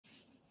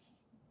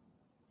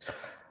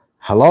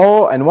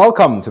Hello and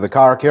welcome to the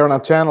Car Care on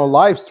Up channel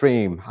live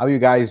stream. How you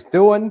guys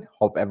doing?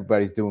 Hope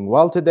everybody's doing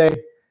well today.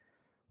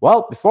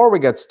 Well, before we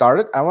get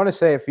started, I want to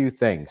say a few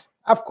things.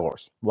 Of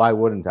course, why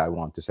wouldn't I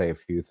want to say a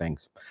few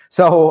things?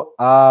 So,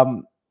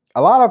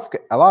 a lot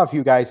of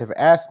you guys have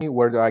asked me,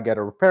 where do I get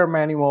a repair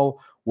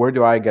manual? Where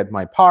do I get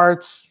my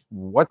parts?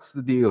 What's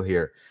the deal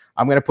here?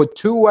 I'm going to put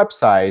two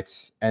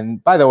websites,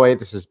 and by the way,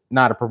 this is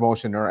not a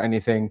promotion or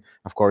anything.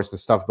 Of course, the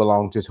stuff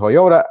belongs to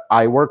Toyota.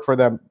 I work for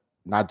them.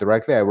 Not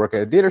directly, I work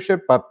at a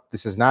dealership, but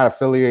this is not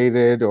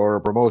affiliated or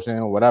a promotion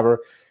or whatever.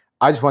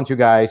 I just want you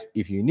guys,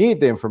 if you need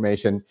the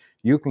information,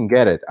 you can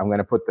get it. I'm going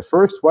to put the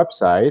first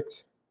website.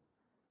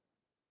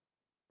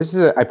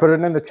 I put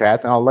it in the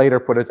chat, and I'll later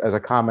put it as a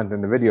comment in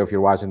the video if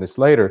you're watching this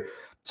later.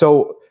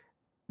 So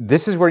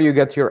this is where you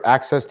get your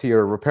access to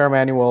your repair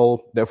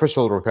manual, the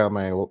official repair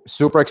manual.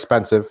 Super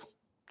expensive,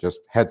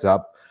 just heads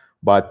up.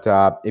 But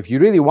if you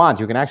really want,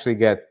 you can actually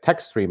get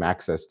text stream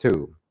access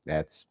too.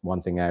 That's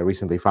one thing I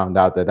recently found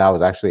out, that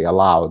was actually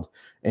allowed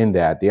in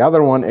that. The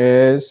other one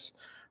is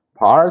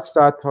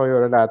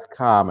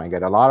parts.toyota.com. I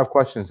get a lot of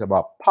questions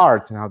about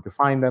parts and how to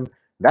find them.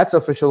 That's the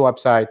official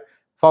website.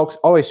 Folks,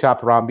 always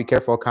shop around. Be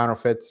careful of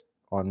counterfeits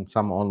on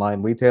some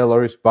online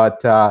retailers. But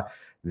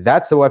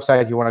that's the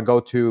website you want to go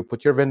to.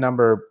 Put your VIN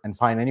number and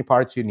find any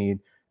parts you need.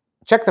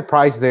 Check the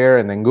price there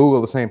and then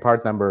Google the same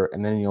part number,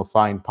 and then you'll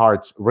find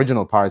parts,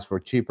 original parts for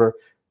cheaper.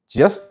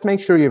 Just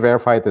make sure you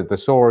verify that the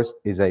source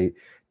is a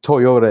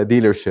Toyota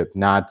dealership,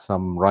 not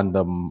some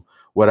random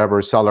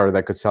whatever seller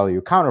that could sell you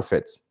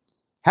counterfeits.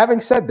 Having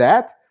said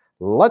that,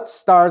 let's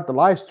start the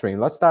live stream.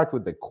 Let's start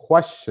with the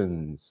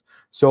questions.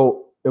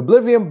 So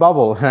Oblivion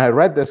Bubble, and I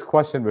read this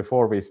question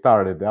before we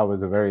started. That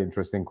was a very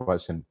interesting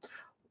question.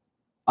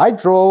 I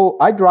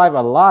drive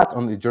a lot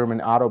on the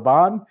German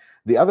Autobahn.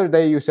 The other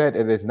day you said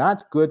it is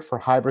not good for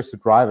hybrids to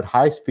drive at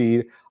high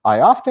speed. I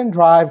often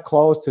drive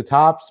close to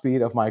top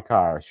speed of my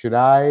car. Should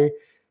I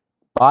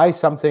buy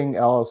something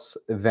else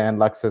than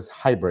Lexus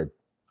hybrid?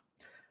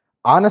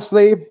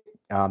 Honestly,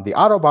 the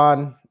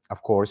Autobahn,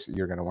 of course,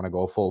 you're going to want to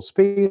go full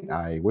speed.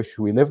 I wish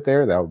we lived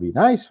there. That would be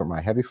nice for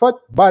my heavy foot.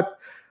 But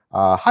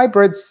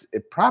hybrids,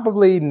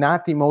 probably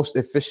not the most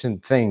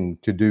efficient thing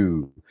to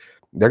do.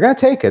 They're going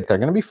to take it. They're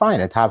going to be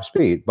fine at top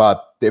speed.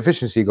 But the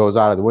efficiency goes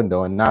out of the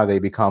window, and now they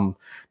become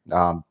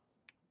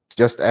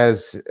just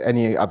as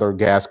any other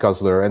gas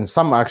guzzler, and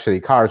some actually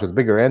cars with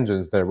bigger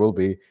engines that will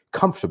be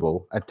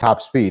comfortable at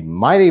top speed,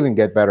 might even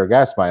get better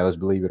gas mileage,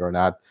 believe it or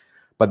not.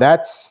 But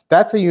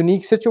that's a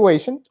unique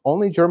situation.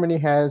 Only Germany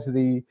has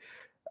the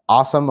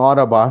awesome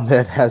Autobahn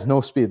that has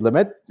no speed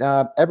limit.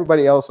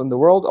 Everybody else in the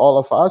world, all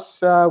of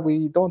us,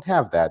 we don't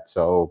have that.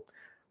 So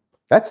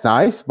that's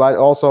nice, but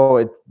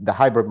also the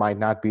hybrid might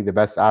not be the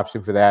best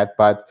option for that.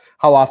 But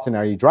how often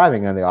are you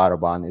driving on the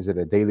Autobahn? Is it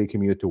a daily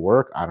commute to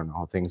work? I don't know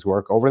how things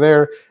work over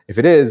there. If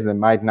it is, then it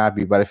might not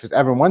be. But if it's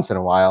every once in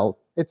a while,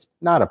 it's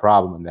not a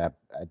problem in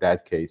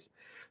that case.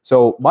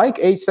 So Mike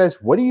H says,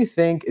 what do you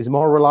think is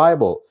more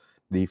reliable,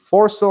 the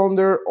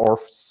 4-cylinder or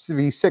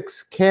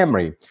V6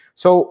 Camry?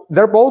 So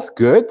they're both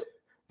good.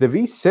 The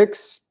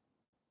V6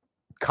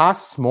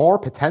 costs more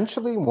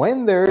potentially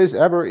when there is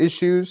ever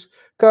issues,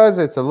 because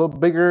it's a little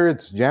bigger,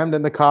 it's jammed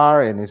in the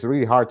car, and it's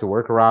really hard to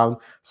work around.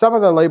 Some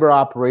of the labor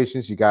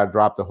operations, you got to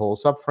drop the whole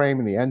subframe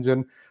in the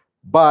engine.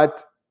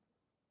 But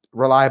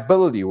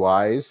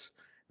reliability-wise,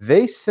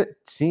 they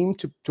seem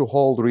to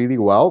hold really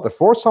well. The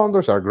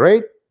 4-cylinders are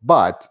great,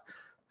 but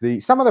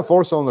some of the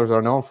 4-cylinders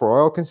are known for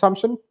oil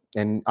consumption.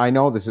 And I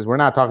know we're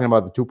not talking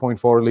about the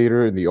 2.4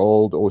 liter in the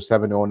old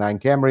 07, 09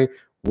 Camry.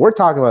 We're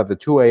talking about the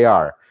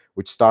 2AR,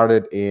 which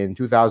started in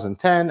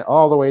 2010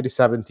 all the way to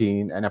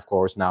 17. And of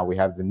course, now we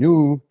have the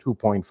new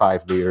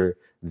 2.5 liter,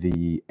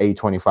 the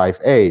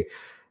A25A.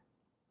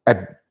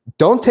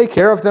 Don't take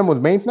care of them with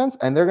maintenance,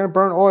 and they're going to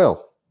burn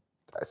oil.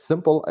 As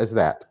simple as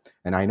that.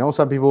 And I know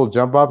some people will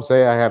jump up and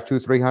say, I have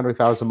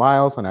 200,000-300,000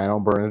 miles and I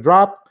don't burn a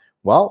drop.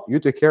 Well, you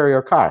take care of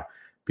your car.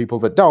 People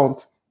that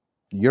don't,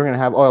 you're going to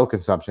have oil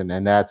consumption,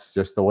 and that's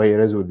just the way it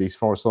is with these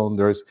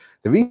 4-cylinders.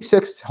 The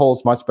V6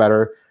 holds much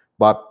better,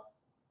 but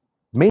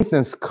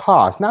maintenance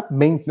costs, not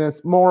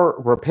maintenance, more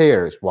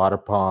repairs, water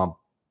pump,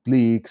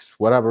 leaks,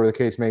 whatever the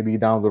case may be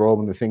down the road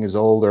when the thing is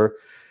older,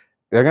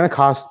 they're going to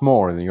cost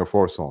more than your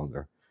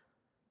 4-cylinder.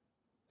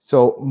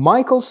 So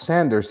Michael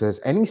Sanders says,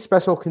 any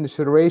special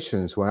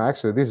considerations when,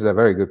 actually, this is a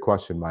very good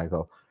question,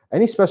 Michael.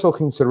 Any special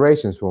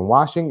considerations when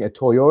washing a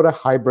Toyota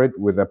hybrid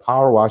with a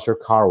power washer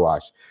car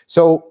wash?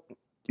 So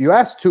you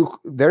asked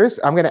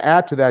I'm going to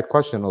add to that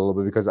question a little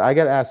bit, because I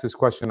get asked this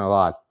question a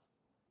lot.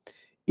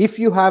 If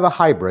you have a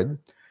hybrid,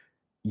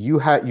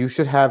 you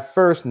should have,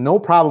 first, no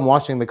problem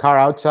washing the car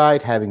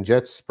outside, having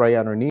jet spray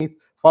underneath.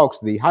 Folks,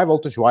 the high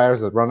voltage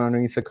wires that run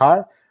underneath the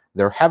car,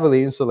 they're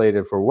heavily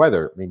insulated for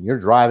weather. I mean, you're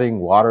driving,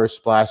 water is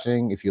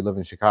splashing. If you live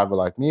in Chicago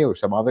like me or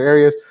some other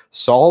areas,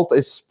 salt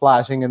is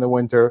splashing in the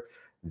winter.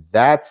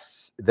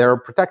 They're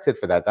protected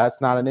for that. That's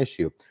not an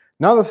issue.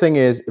 Another thing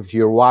is, if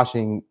you're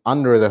washing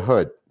under the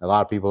hood, a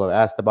lot of people have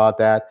asked about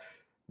that.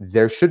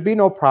 There should be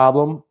no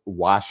problem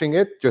washing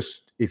it.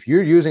 Just if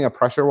you're using a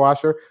pressure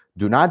washer,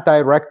 do not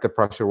direct the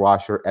pressure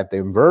washer at the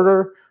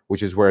inverter,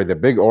 which is where the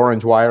big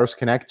orange wires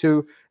connect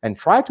to, and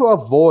try to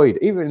avoid,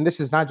 even this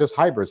is not just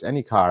hybrids,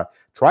 any car,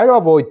 try to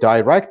avoid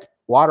direct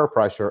water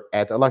pressure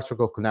at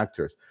electrical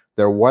connectors.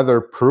 They're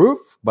weatherproof,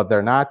 but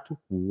they're not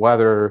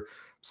weather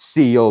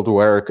sealed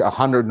where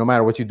 100, no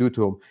matter what you do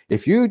to them.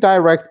 If you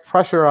direct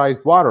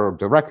pressurized water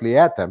directly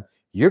at them,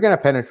 you're going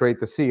to penetrate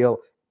the seal,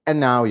 and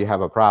now you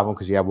have a problem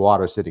because you have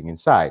water sitting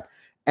inside.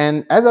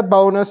 And as a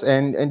bonus,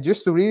 and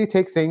just to really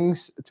take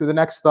things to the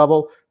next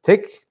level,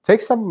 take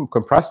some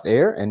compressed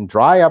air and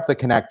dry up the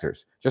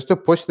connectors just to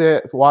push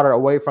the water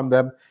away from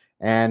them,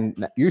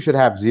 and you should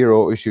have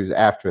zero issues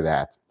after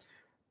that.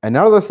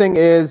 Another thing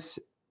is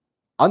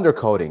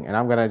undercoating, and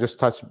I'm going to just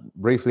touch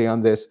briefly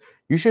on this.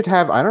 You should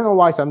have, I don't know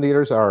why some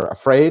dealers are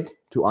afraid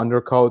to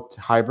undercoat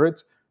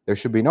hybrids. There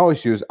should be no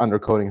issues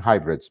undercoating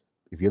hybrids.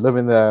 If you live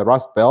in the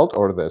Rust Belt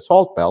or the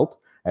Salt Belt,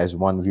 as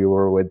one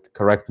viewer would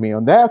correct me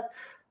on that,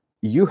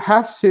 you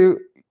have to,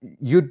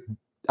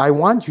 I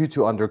want you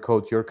to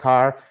undercoat your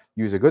car.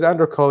 Use a good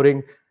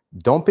undercoating.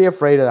 Don't be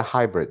afraid of the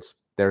hybrids.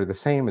 They're the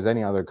same as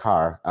any other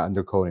car,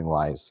 undercoating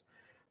wise.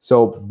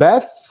 So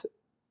Beth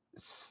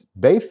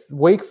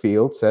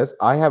Wakefield says,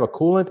 I have a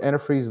coolant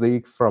antifreeze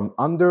leak from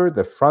under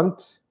the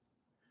front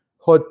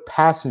hood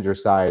passenger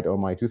side on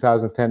my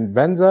 2010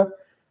 Venza.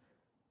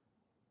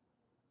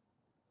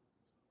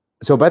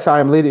 So Beth, I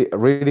am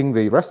reading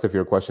the rest of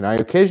your question. I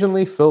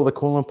occasionally fill the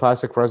coolant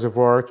plastic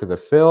reservoir to the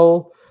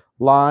fill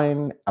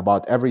line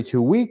about every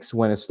 2 weeks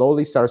when it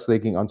slowly starts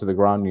leaking onto the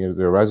ground near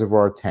the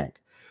reservoir tank.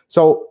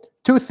 So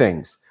two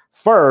things.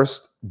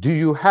 First, do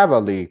you have a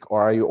leak or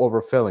are you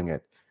overfilling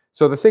it?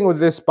 So the thing with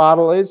this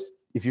bottle is,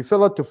 if you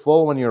fill it to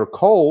full when you're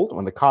cold,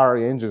 when the car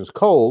engine is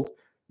cold,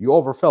 you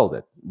overfilled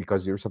it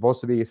because you're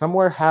supposed to be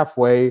somewhere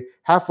halfway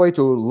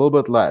to a little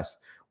bit less.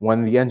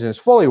 When the engine is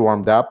fully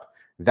warmed up,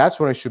 that's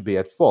when it should be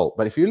at full.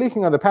 But if you're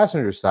leaking on the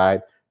passenger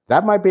side,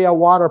 that might be a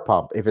water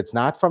pump. If it's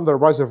not from the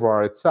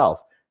reservoir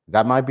itself,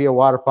 that might be a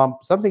water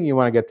pump, something you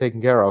want to get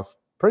taken care of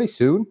pretty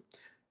soon.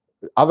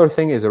 The other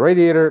thing is a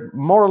radiator,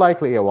 more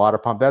likely a water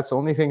pump. That's the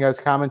only thing that's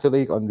common to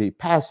leak on the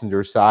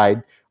passenger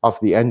side of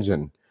the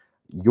engine.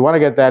 You want to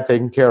get that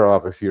taken care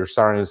of if you're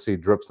starting to see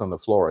drips on the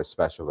floor,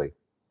 especially.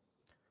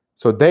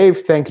 So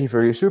Dave, thank you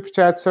for your super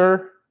chat,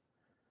 sir.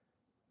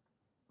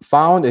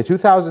 Found a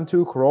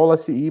 2002 Corolla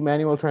CE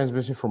manual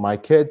transmission for my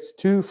kids,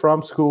 2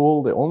 from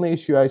school. The only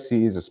issue I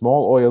see is a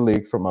small oil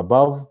leak from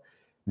above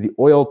the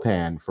oil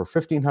pan for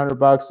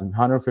 $1,500 and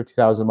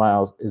 150,000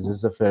 miles. Is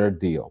this a fair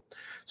deal?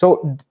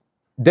 So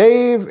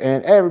Dave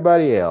and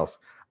everybody else,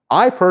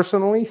 I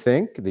personally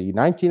think the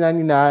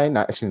 1999,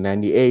 actually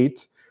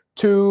 98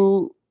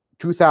 to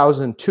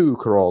 2002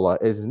 Corolla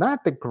is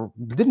not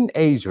didn't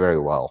age very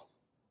well.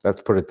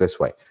 Let's put it this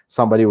way.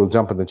 Somebody will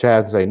jump in the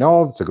chat and say,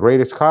 no, it's the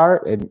greatest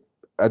car. And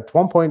at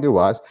one point it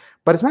was,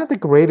 but it's not the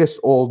greatest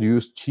old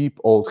used cheap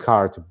old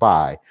car to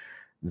buy.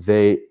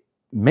 They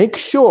make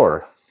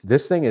sure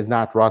this thing is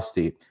not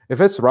rusty.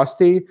 If it's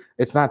rusty,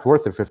 it's not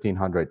worth the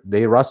 $1,500.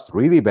 They rust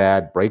really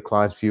bad, brake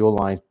lines, fuel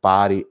lines,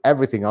 body,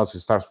 everything else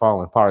just starts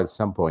falling apart at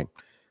some point.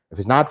 If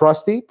it's not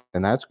rusty,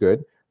 then that's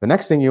good. The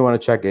next thing you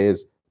want to check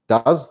is,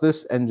 does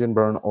this engine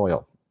burn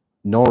oil?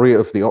 No,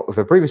 if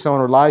the previous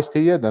owner lies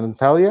to you, doesn't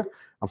tell you,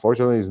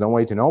 unfortunately, there's no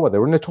way to know, but they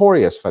were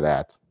notorious for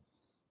that.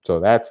 So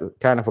that's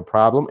kind of a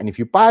problem. And if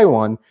you buy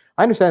one,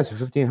 I understand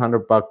it's a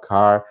 $1,500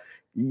 car.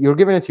 You're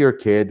giving it to your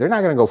kid. They're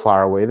not going to go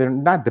far away. They're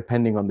not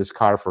depending on this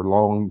car for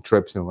long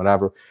trips and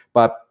whatever.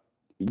 But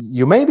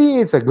maybe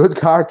it's a good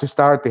car to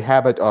start the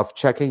habit of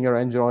checking your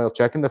engine oil,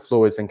 checking the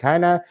fluids, and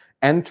kind of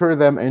enter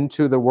them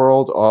into the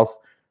world of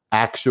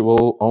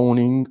actual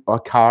owning a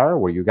car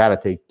where you got to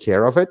take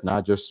care of it,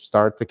 not just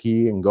start the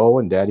key and go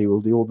and daddy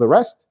will deal with the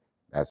rest.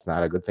 That's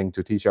not a good thing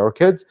to teach our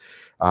kids.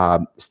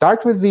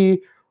 Start with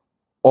the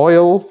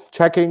oil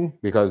checking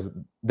because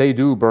they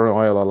do burn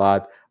oil a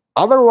lot.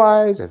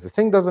 Otherwise, if the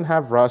thing doesn't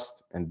have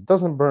rust and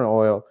doesn't burn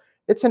oil,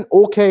 it's an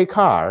okay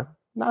car.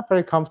 Not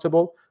very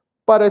comfortable,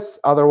 but it's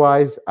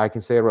otherwise, I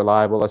can say,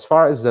 reliable. As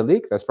far as the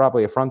leak, that's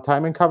probably a front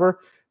timing cover.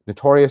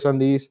 Notorious on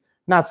these.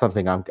 Not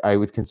something I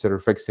would consider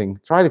fixing.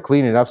 Try to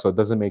clean it up so it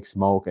doesn't make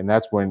smoke, and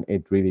that's when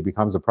it really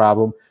becomes a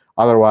problem.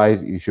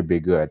 Otherwise, you should be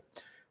good.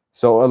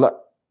 So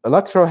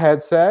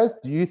Electrohead says,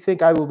 do you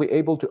think I will be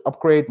able to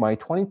upgrade my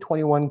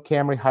 2021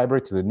 Camry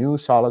Hybrid to the new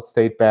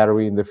solid-state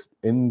battery in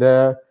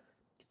the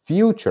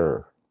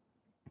future?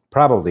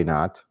 Probably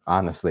not,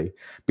 honestly,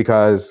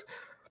 because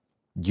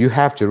you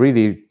have to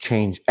really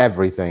change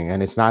everything,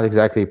 and it's not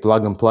exactly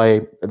plug and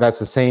play. That's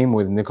the same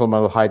with nickel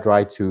metal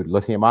hydride to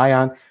lithium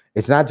ion.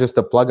 It's not just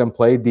a plug and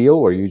play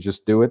deal where you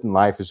just do it and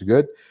life is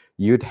good.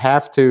 You'd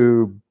have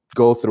to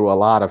go through a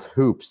lot of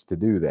hoops to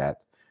do that.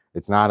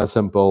 It's not a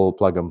simple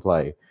plug and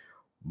play.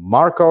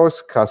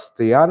 Marcos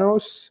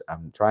Castellanos,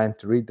 I'm trying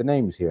to read the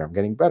names here. I'm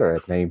getting better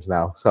at names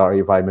now. Sorry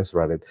if I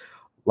misread it.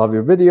 Love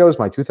your videos.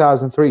 My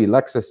 2003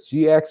 Lexus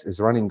GX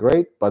is running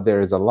great, but there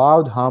is a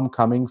loud hum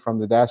coming from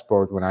the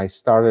dashboard when I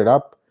start it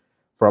up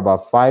for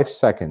about 5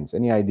 seconds.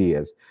 Any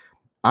ideas?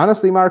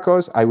 Honestly,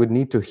 Marcos, I would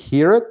need to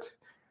hear it.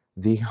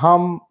 The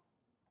hum,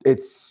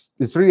 it's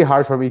really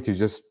hard for me to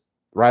just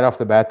right off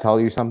the bat tell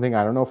you something.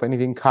 I don't know if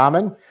anything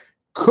common.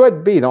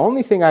 Could be. The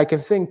only thing I can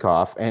think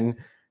of, and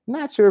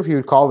not sure if you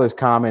would call this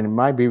common, it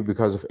might be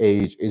because of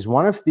age, is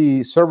one of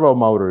the servo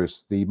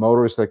motors, the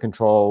motors that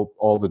control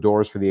all the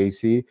doors for the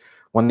AC.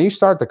 When you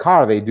start the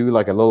car, they do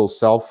like a little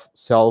self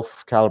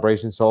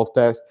calibration, self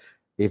test.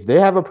 If they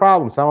have a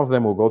problem, some of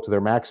them will go to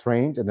their max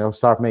range and they'll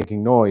start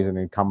making noise and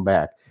then come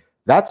back.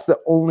 That's the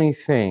only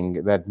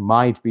thing that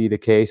might be the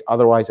case.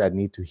 Otherwise, I'd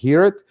need to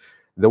hear it.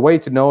 The way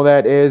to know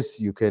that is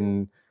you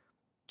can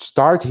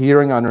start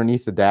hearing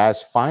underneath the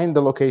dash, find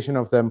the location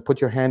of them,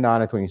 put your hand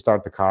on it when you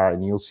start the car,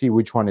 and you'll see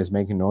which one is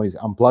making noise.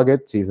 Unplug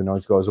it, see if the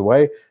noise goes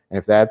away. And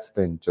if that's,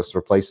 then just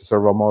replace the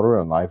servo motor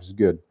and life is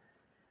good.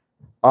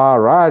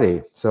 All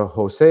righty. So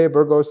Jose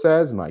Burgos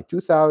says, my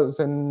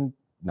 2000,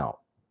 no,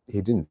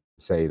 he didn't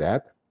say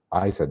that.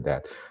 I said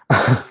that.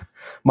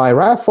 My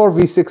RAV4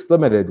 V6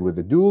 Limited with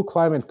the dual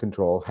climate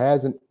control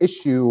has an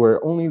issue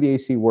where only the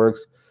AC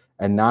works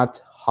and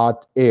not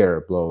hot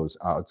air blows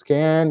out.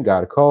 Scan,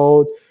 got a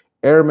code,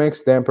 air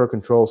mix, damper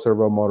control,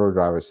 servo motor,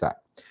 driver's side.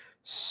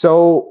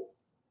 So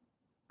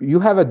you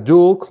have a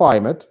dual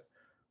climate.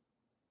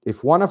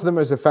 If one of them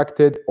is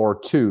affected or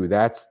two,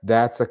 that's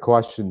a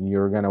question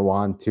you're going to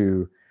want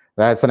to,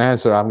 that's an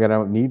answer I'm going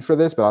to need for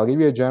this, but I'll give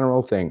you a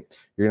general thing.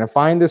 You're going to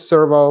find this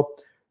servo,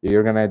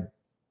 you're going to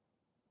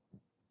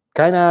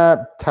kind of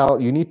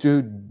tell, you need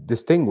to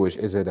distinguish,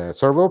 is it a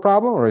servo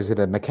problem or is it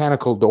a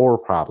mechanical door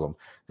problem?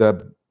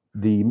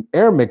 The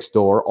air mix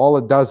door, all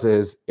it does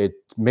is it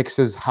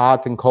mixes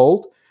hot and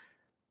cold.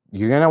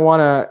 You're going to want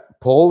to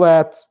pull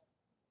that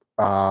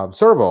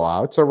servo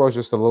out. Servo is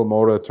just a little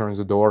motor that turns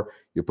the door.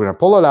 You're going to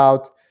pull it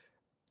out,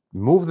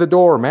 move the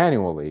door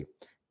manually.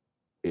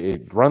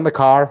 Run the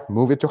car,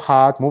 move it to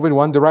hot, move it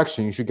one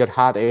direction. You should get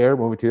hot air.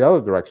 Move it to the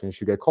other direction. You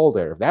should get cold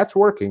air. If that's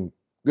working,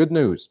 good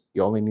news.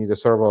 You only need a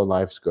servo,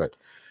 life's good.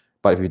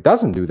 But if it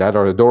doesn't do that,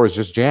 or the door is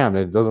just jammed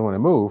and it doesn't want to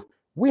move,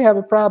 we have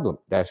a problem.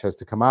 Dash has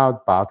to come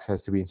out, box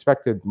has to be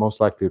inspected, most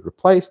likely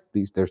replaced.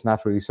 There's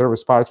not really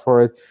service parts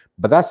for it,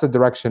 but that's the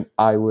direction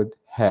I would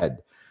head.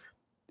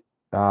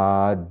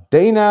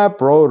 Dana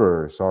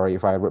Broder, sorry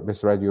if I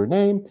misread your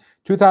name.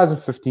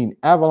 2015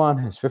 Avalon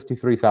has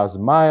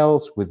 53,000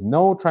 miles with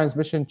no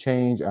transmission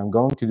change. I'm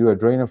going to do a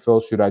drain and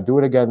fill. Should I do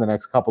it again the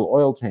next couple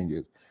oil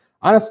changes?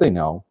 Honestly,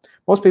 no.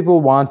 Most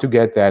people want to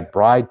get that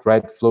bright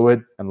red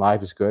fluid and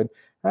life is good.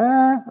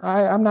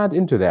 I'm not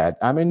into that.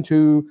 I'm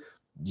into,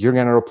 you're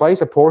going to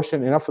replace a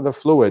portion enough of the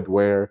fluid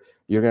where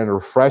you're going to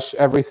refresh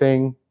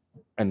everything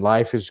and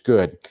life is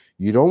good.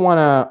 You don't want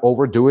to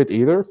overdo it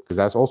either, because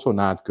that's also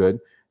not good.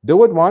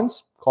 Do it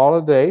once, call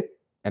it a day.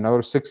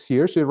 Another 6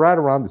 years, you're right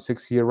around the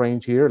 6-year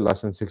range here,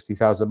 less than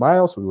 60,000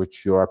 miles,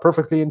 which you are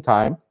perfectly in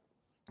time,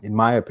 in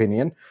my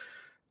opinion.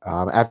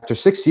 After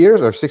 6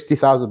 years or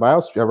 60,000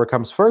 miles, whichever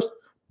comes first,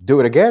 do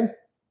it again.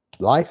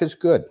 Life is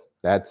good.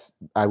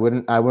 I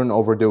wouldn't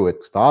overdo it.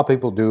 A lot of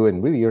people do,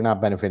 and really you're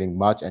not benefiting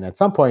much. And at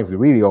some point, if you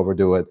really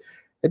overdo it,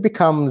 it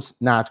becomes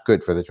not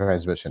good for the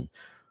transmission.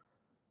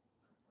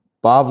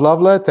 Bob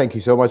Lovelet, thank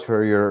you so much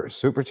for your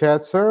super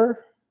chat, sir.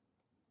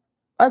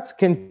 Let's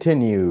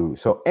continue.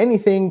 So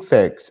anything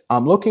fixed.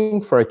 I'm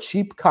looking for a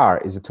cheap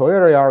car. Is a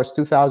Toyota Yaris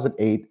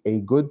 2008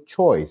 a good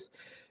choice?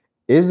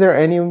 Is there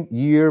any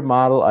year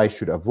model I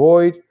should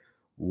avoid?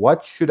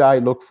 What should I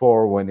look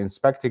for when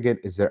inspecting it?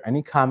 Is there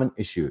any common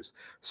issues?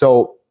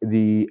 So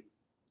I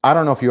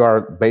don't know if you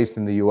are based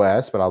in the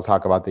US, but I'll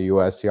talk about the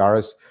US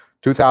Yaris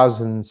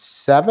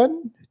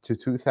 2007 to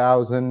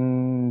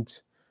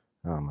 2000.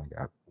 Oh my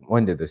God.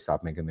 When did they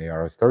stop making the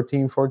Yaris?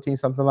 13, 14,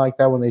 something like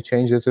that, when they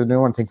changed it to the new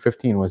one. I think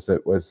 15 was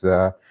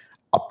the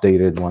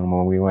updated one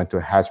when we went to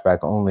a hatchback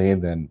only,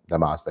 and then the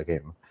Mazda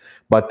came.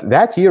 But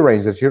that year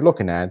range that you're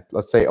looking at,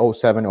 let's say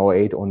 07,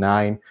 08,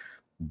 09,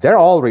 they're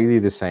all really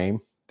the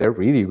same. They're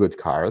really good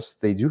cars.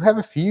 They do have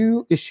a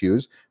few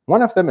issues.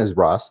 One of them is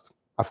rust.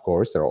 Of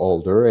course, they're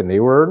older, and they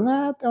were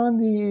not on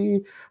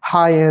the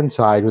high-end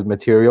side with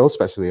material,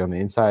 especially on the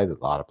inside, a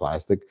lot of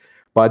plastic.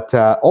 But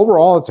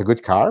overall, it's a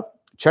good car.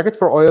 Check it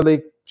for oil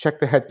leak. Check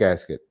the head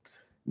gasket.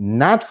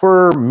 Not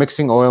for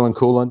mixing oil and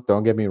coolant,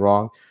 don't get me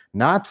wrong.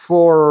 Not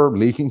for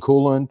leaking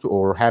coolant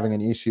or having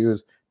any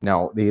issues.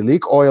 No, they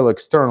leak oil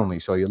externally.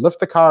 So you lift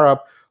the car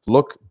up,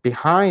 look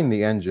behind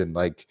the engine,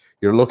 like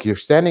you're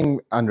standing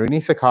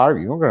underneath the car.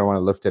 You're going to want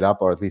to lift it up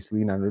or at least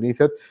lean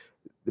underneath it.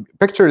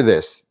 Picture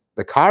this.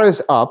 The car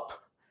is up.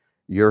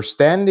 You're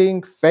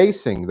standing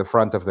facing the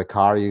front of the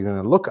car. You're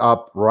going to look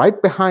up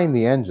right behind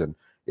the engine.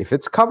 If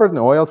it's covered in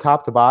oil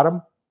top to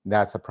bottom,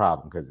 that's a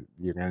problem, because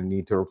you're going to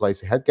need to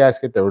replace the head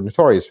gasket. They were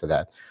notorious for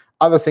that.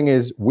 Other thing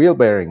is wheel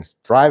bearings.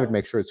 Drive it,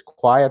 make sure it's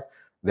quiet.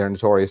 They're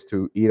notorious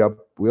to eat up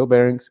wheel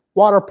bearings.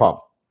 Water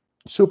pump.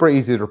 Super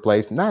easy to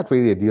replace. Not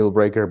really a deal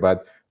breaker,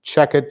 but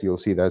check it. You'll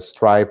see that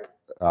stripe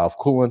of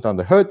coolant on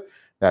the hood.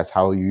 That's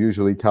how you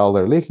usually tell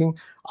they're leaking.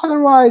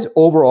 Otherwise,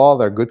 overall,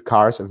 they're good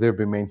cars. If they've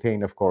been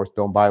maintained, of course,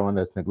 don't buy one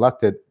that's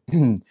neglected.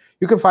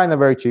 You can find them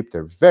very cheap.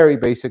 They're very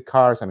basic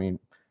cars. I mean,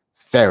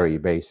 very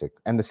basic.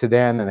 And the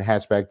sedan and the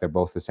hatchback, they're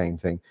both the same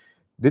thing.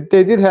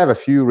 They did have a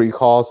few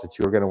recalls that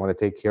you're going to want to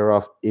take care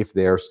of if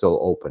they are still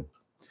open.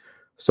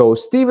 So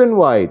Stephen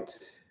White,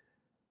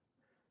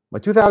 my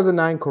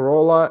 2009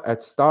 Corolla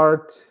at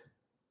start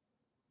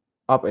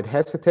up, it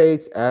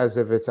hesitates as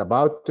if it's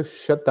about to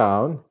shut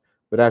down,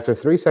 but after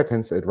 3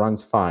 seconds, it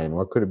runs fine.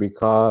 What could it be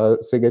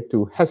causing it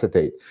to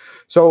hesitate?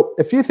 So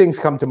a few things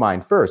come to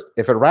mind. First,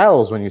 if it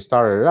rattles when you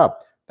start it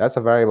up, that's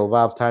a variable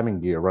valve timing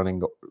gear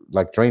running,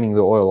 like draining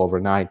the oil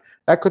overnight.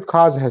 That could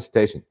cause a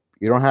hesitation.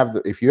 You don't have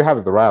if you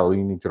have the rattle,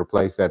 you need to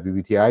replace that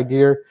BBTI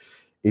gear.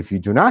 If you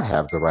do not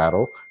have the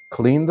rattle,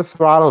 clean the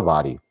throttle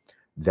body.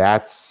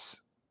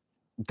 That's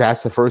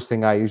the first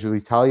thing I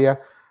usually tell you.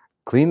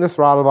 Clean the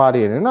throttle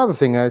body. And another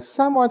thing that's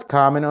somewhat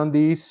common on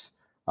these,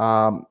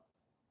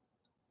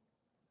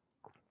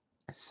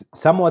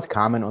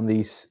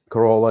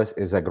 Corollas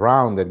is a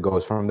ground that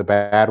goes from the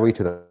battery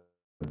to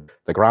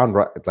the ground,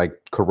 like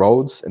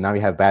corrodes, and now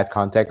you have bad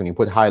contact. When you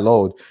put high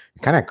load,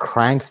 it kind of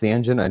cranks the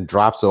engine and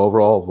drops the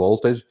overall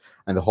voltage,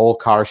 and the whole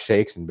car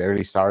shakes and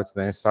barely starts.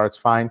 Then it starts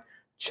fine.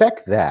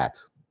 Check that.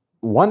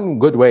 One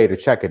good way to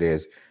check it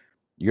is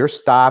you're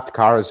stopped,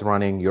 car is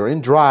running, you're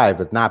in drive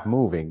but not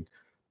moving.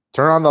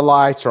 Turn on the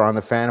lights or on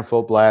the fan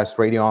full blast,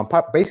 radio on,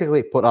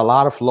 basically put a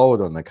lot of load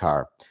on the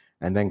car,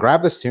 and then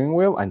grab the steering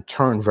wheel and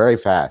turn very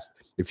fast.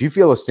 If you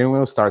feel the steering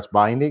wheel starts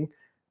binding,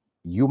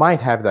 you might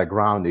have that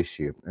ground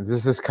issue. And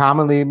this is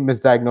commonly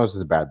misdiagnosed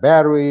as a bad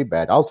battery,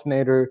 bad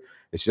alternator.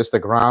 It's just the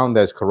ground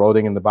that's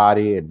corroding in the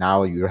body, and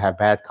now you have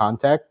bad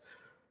contact.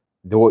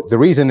 The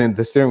reason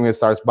the steering wheel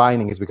starts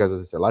binding is because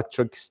it's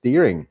electric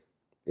steering.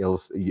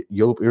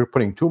 You're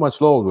putting too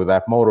much load where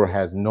that motor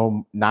has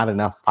not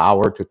enough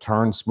power to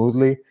turn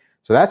smoothly.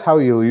 So that's how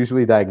you'll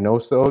usually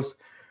diagnose those.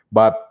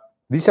 But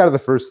these are the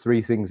first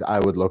three things I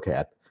would look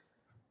at.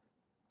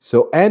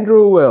 So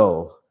Andrew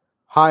Will,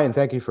 hi, and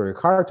thank you for your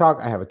car talk.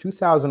 I have a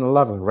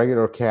 2011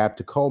 regular cab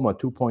Tacoma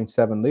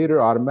 2.7 liter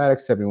automatic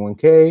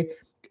 71K.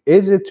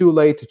 Is it too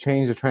late to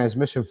change the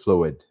transmission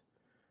fluid?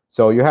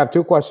 So you have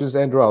two questions,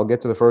 Andrew. I'll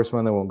get to the first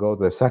one, then we'll go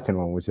to the second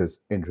one, which is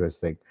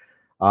interesting.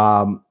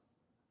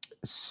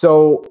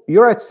 So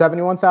you're at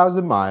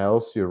 71,000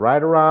 miles. You're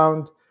right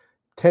around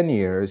 10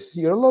 years.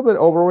 You're a little bit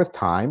over with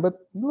time, but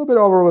a little bit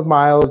over with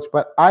mileage.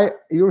 But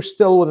you're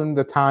still within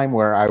the time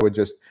where I would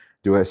just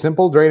do a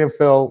simple drain and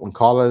fill and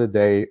call it a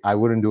day. I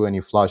wouldn't do any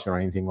flush or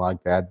anything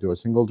like that. Do a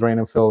single drain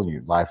and fill, and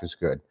your life is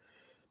good.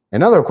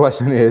 Another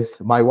question is,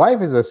 my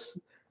wife is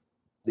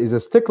a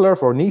stickler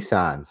for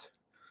Nissans.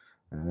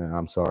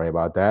 I'm sorry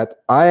about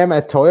that. I am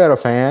a Toyota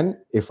fan.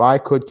 If I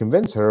could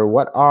convince her,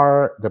 what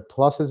are the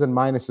pluses and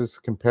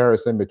minuses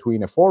comparison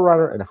between a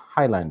 4Runner and a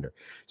Highlander?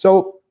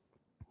 So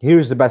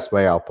here's the best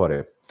way I'll put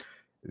it.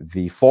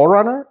 The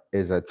 4Runner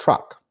is a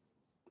truck.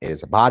 It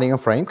is a body and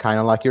frame, kind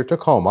of like your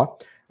Tacoma,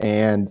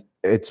 and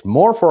it's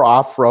more for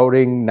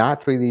off-roading,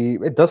 not really.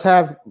 It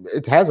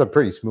has a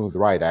pretty smooth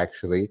ride,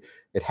 actually.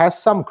 It has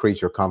some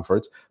creature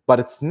comforts, but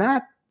it's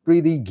not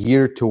really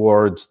geared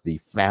towards the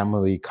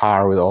family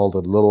car with all the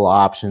little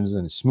options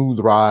and smooth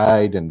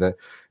ride, and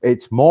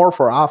it's more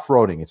for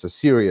off-roading. It's a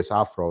serious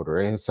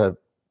off-roader, and it's a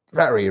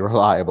very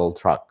reliable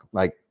truck.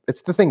 Like,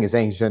 the thing is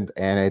ancient,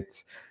 and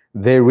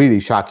they really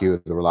shock you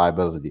with the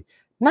reliability.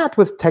 Not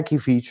with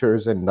techie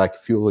features and like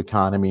fuel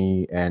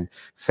economy and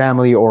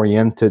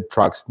family-oriented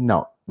trucks.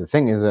 No, the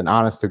thing is an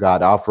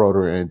honest-to-God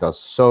off-roader, and it does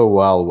so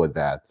well with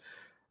that.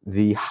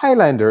 The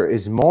Highlander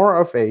is more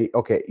of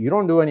okay, you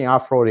don't do any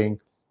off-roading.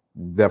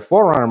 The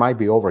 4Runner might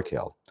be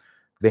overkill.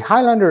 The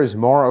Highlander is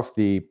more of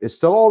it's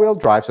still all-wheel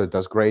drive, so it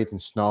does great in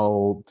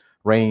snow,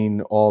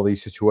 rain, all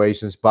these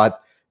situations,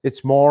 but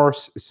it's more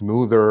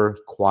smoother,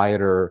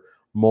 quieter,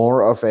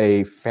 more of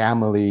a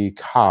family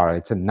car.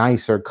 It's a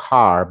nicer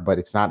car, but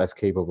it's not as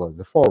capable as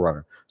the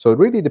 4Runner. So it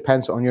really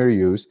depends on your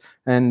use.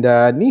 And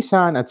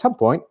Nissan, at some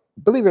point,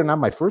 believe it or not,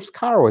 my first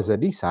car was a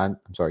Nissan.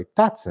 I'm sorry,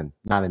 Datsun,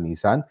 not a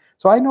Nissan.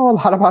 So I know a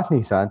lot about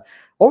Nissan.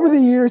 Over the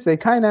years, they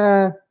kind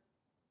of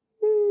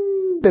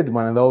did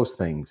one of those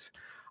things.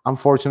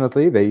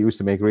 Unfortunately, they used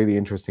to make really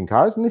interesting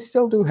cars, and they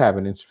still do have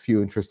a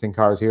few interesting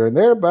cars here and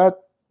there,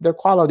 but their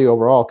quality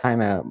overall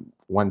kind of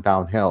went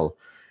downhill.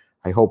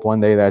 I hope one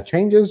day that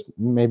changes.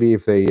 Maybe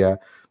if they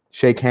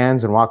shake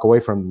hands and walk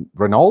away from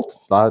Renault,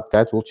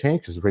 that will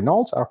change, because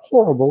Renaults are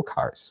horrible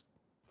cars,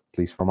 at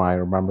least from what I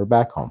remember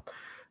back home.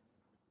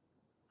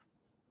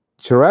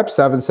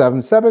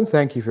 Chirep777,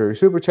 thank you for your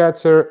super chat,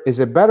 sir. Is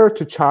it better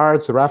to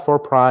charge the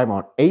RAV4 Prime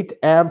on 8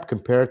 amp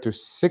compared to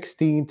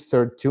 16 to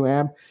 32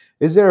 amp?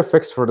 Is there a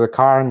fix for the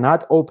car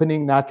not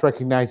opening, not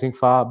recognizing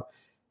fob?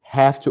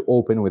 Have to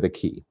open with a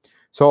key.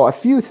 So a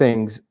few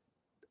things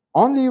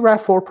on the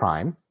RAV4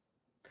 Prime,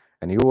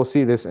 and you will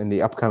see this in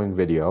the upcoming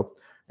video,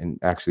 and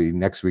actually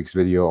next week's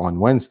video on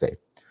Wednesday.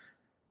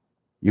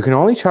 You can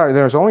only charge,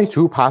 there's only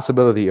two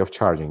possibility of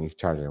charging. You can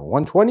charge it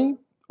 120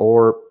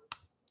 or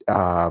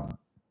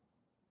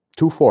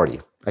 240.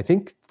 I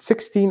think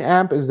 16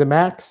 amp is the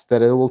max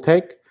that it will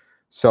take.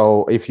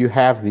 So if you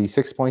have the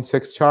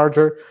 6.6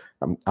 charger,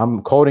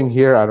 I'm quoting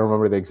here, I don't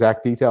remember the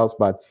exact details,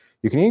 but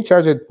you can either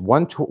charge it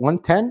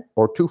 110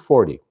 or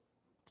 240.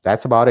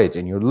 That's about it.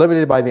 And you're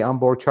limited by the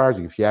onboard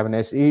charging. If you have an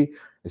SE,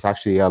 it's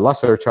actually a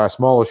lesser charge,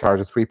 smaller charge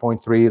of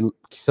 3.3,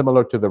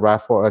 similar to the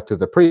RAV4, to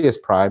the Prius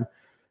Prime.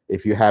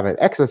 If you have an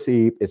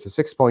XSE, it's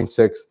a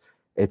 6.6.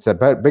 It's a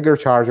bigger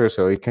charger,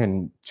 so it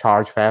can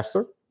charge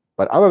faster.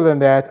 But other than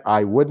that,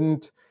 I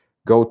wouldn't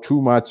go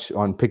too much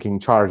on picking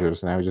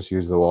chargers, and I would just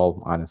use the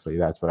wall. Honestly,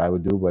 that's what I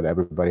would do, but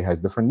everybody has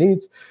different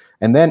needs.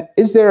 And then,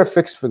 is there a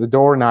fix for the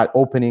door not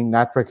opening,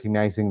 not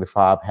recognizing the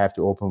fob, have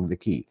to open with the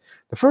key?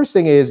 The first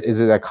thing is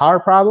it a car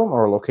problem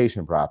or a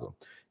location problem?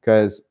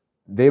 Because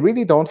they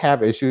really don't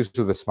have issues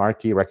with the smart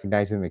key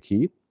recognizing the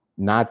key.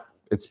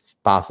 It's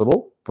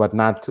possible, but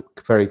not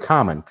very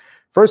common.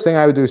 First thing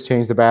I would do is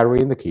change the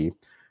battery in the key.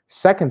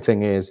 Second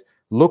thing is,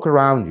 look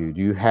around you. Do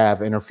you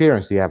have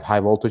interference? Do you have high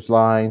voltage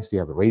lines? Do you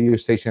have a radio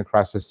station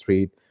across the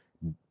street?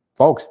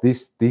 Folks,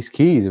 these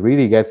keys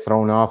really get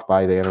thrown off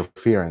by the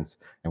interference,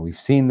 and we've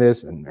seen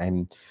this.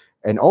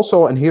 And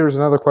also, and here's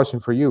another question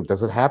for you: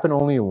 does it happen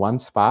only in one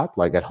spot,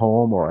 like at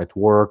home or at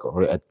work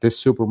or at this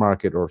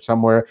supermarket or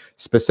somewhere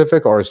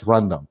specific, or is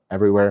random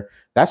everywhere?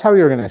 That's how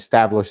you're going to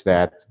establish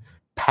that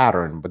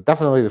pattern. But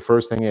definitely, the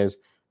first thing is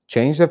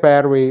change the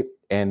battery.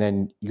 And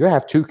then you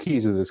have two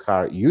keys with this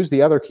car. Use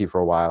the other key for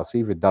a while.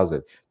 See if it does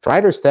it.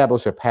 Try to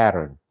establish a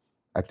pattern.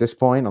 At this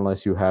point,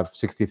 unless you have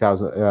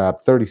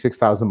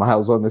 36,000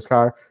 miles on this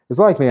car, it's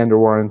likely under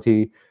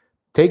warranty.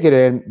 Take it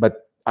in,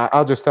 but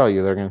I'll just tell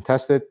you, they're going to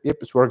test it. Yep,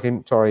 it's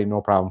working. Sorry,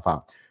 no problem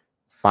found.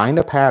 Find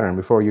a pattern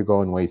before you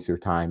go and waste your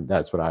time.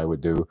 That's what I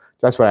would do.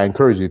 That's what I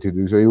encourage you to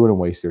do, so you wouldn't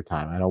waste your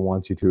time. I don't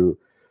want you to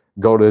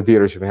go to the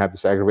dealership and have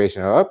this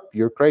aggravation. Oh,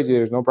 you're crazy.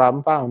 There's no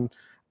problem found.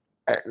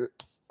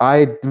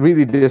 I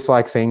really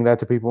dislike saying that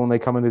to people when they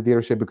come in the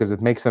dealership because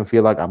it makes them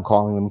feel like I'm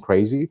calling them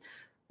crazy.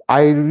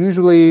 I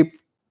usually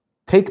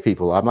take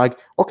people. I'm like,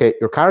 okay,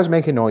 your car is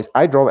making noise.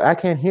 I drove it. I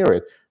can't hear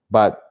it.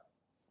 But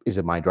is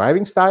it my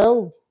driving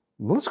style?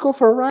 Let's go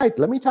for a ride.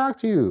 Let me talk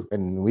to you.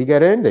 And we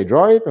get in. They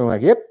draw it. And we're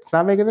like, yep, it's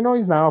not making the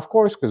noise now, of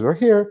course, because we're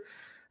here.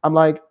 I'm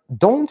like,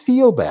 don't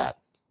feel bad.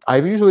 I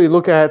usually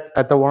look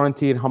at the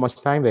warranty and how much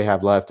time they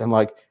have left. I'm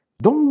like,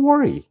 don't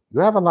worry. You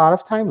have a lot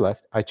of time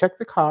left. I checked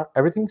the car.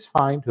 Everything's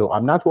fine. So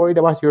I'm not worried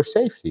about your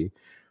safety.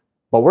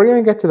 But we're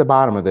going to get to the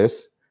bottom of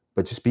this.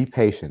 But just be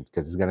patient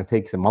because it's going to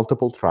take some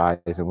multiple tries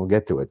and we'll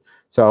get to it.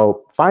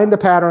 So find the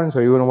pattern so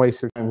you wouldn't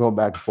waste your time going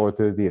back and forth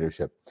to the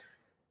dealership.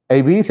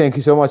 AB, thank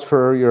you so much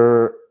for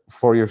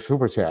your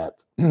super chat.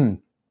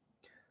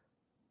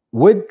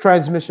 Would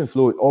transmission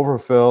fluid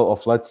overfill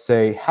of, let's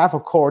say, half a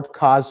quart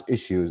cause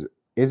issues?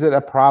 Is it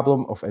a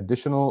problem of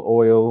additional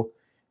oil,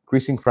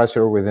 increasing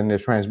pressure within the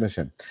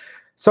transmission?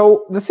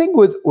 So the thing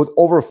with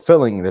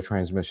overfilling the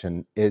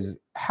transmission is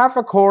half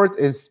a quart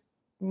is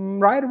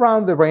right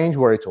around the range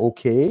where it's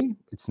okay.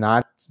 It's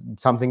not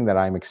something that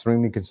I'm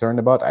extremely concerned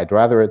about. I'd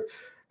rather it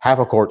half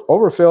a quart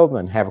overfilled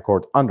than half a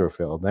quart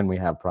underfilled. Then we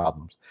have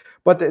problems.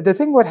 But the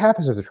thing what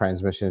happens with the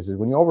transmissions is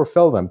when you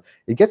overfill them,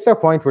 it gets to a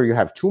point where you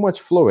have too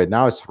much fluid.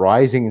 Now it's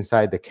rising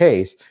inside the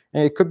case,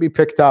 and it could be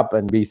picked up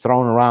and be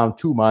thrown around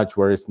too much,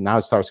 where now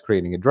it starts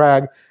creating a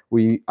drag.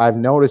 I've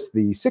noticed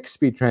the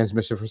 6-speed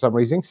transmission for some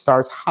reason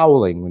starts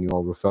howling when you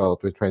overfill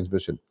it with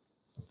transmission.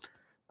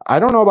 I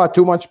don't know about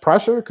too much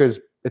pressure because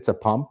it's a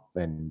pump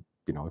and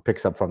it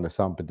picks up from the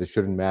sump, but this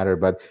shouldn't matter.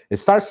 But it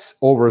starts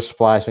over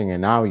splashing,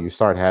 and now you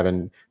start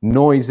having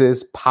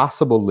noises,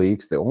 possible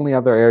leaks. The only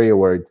other area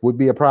where it would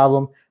be a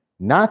problem,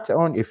 not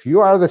on if you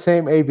are the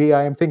same AB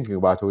I am thinking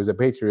about, who is a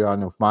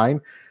Patreon of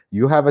mine,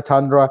 you have a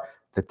Tundra.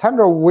 The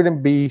Tundra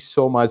wouldn't be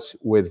so much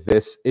with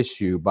this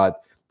issue,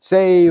 but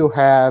say you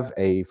have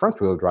a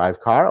front-wheel drive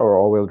car or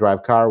all-wheel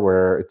drive car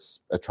where it's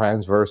a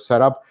transverse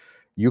setup,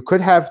 you could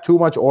have too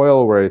much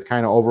oil where it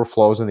kind of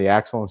overflows in the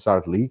axle and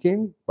start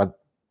leaking, but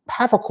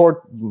half a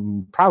quart,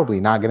 probably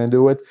not going to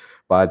do it.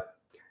 But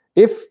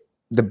if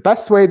the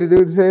best way to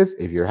do this is,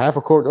 if you're half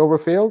a quart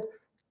overfilled,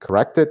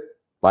 correct it.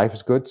 Life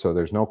is good, so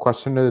there's no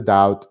question of the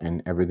doubt,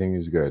 and everything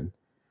is good.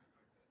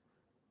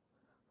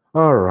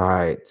 All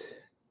right.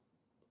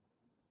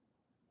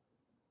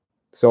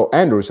 So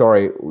Andrew,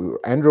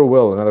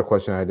 Will, another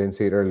question. I didn't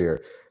see it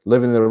earlier.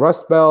 Live in the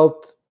Rust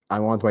Belt. I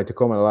want my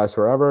Tacoma to last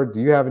forever. Do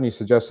you have any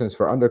suggestions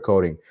for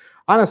undercoating?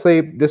 Honestly,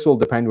 this will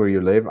depend where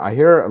you live. I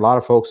hear a lot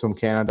of folks from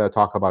Canada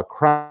talk about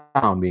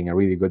Crown being a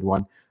really good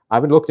one. I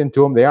haven't looked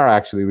into them. They are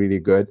actually really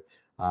good.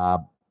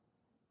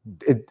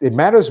 It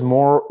matters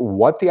more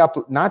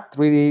not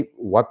really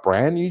what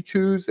brand you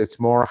choose. It's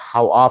more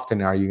how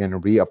often are you going to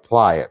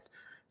reapply it.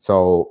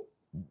 So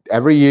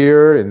every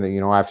year,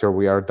 after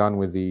we are done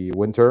with the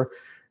winter,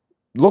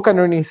 look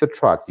underneath the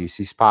truck. You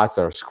see spots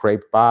that are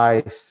scraped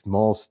by,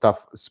 small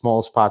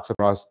spots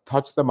across.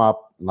 Touch them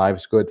up.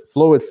 Life's good.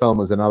 Fluid film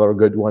is another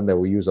good one that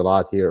we use a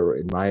lot here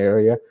in my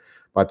area.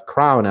 But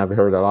Crown, I've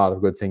heard a lot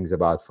of good things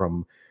about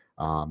from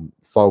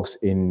folks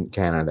in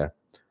Canada.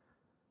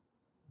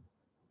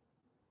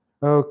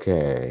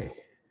 Okay.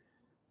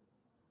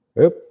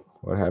 Oop,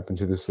 what happened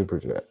to the super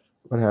chat?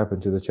 What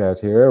happened to the chat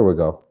here? There we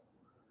go.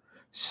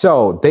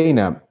 So,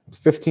 Dana,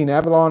 15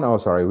 Avalon. Oh,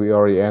 sorry, we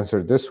already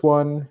answered this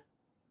one.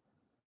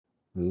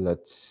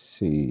 Let's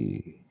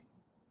see.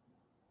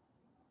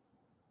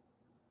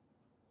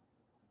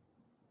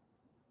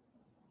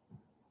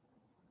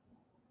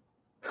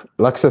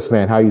 Lexus,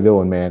 man, how you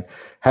doing, man?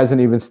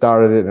 Hasn't even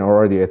started it and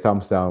already a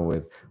thumbs down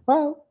with,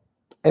 well,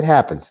 it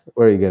happens.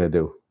 What are you gonna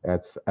do?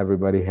 That's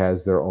everybody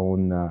has their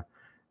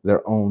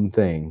own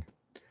thing.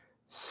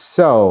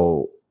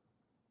 So,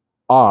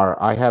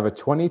 I have a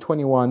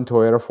 2021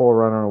 Toyota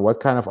 4Runner. What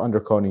kind of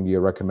undercoating do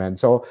you recommend?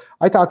 So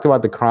I talked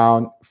about the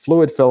crown.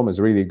 Fluid film is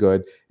really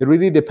good. It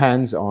really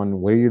depends on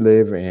where you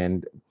live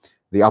and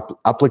the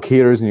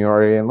applicators in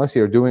your area. If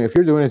you're doing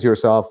it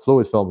yourself,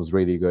 fluid film is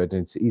really good.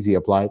 And it's easy to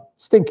apply.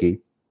 Stinky,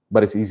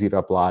 but it's easy to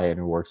apply and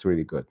it works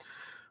really good.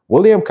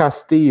 William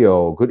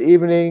Castillo, good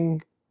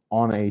evening.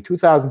 On a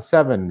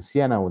 2007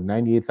 Sienna with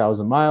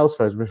 98,000 miles,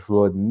 transmission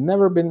fluid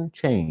never been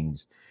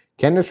changed.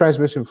 Can the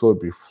transmission fluid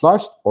be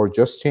flushed or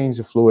just change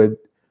the fluid?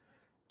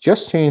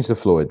 Just change the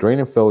fluid. Drain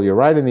and fill. You're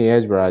right in the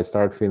edge where I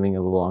start feeling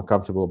a little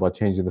uncomfortable about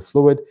changing the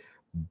fluid,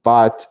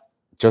 but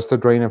just to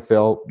drain and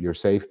fill, you're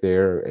safe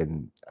there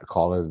and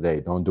call it a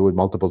day. Don't do it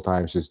multiple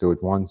times. Just do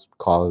it once,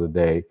 call it a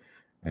day,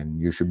 and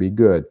you should be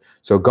good.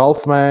 So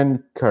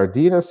Gulfman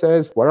Cardina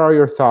says, what are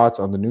your thoughts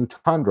on the new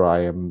Tundra? I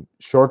am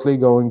shortly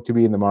going to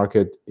be in the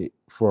market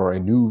for a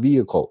new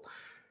vehicle.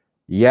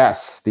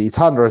 Yes, the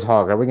Tundra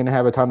talk. Are we going to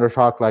have a Tundra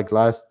talk like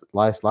last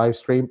live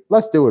stream?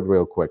 Let's do it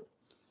real quick.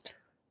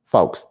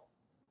 Folks,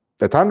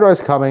 the Tundra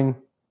is coming.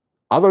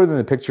 Other than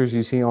the pictures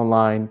you see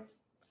online,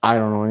 I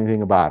don't know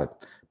anything about it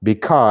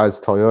because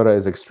Toyota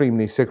is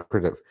extremely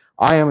secretive.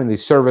 I am in the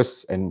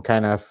service and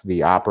kind of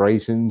the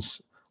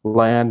operations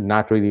land,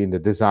 not really in the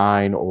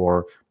design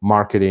or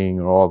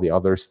marketing or all the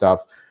other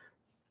stuff.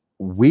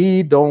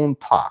 We don't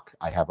talk.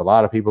 I have a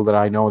lot of people that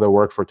I know that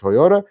work for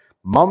Toyota.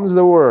 Mum's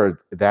the word.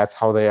 That's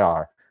how they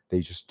are. They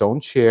just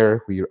don't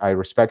share. I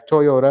respect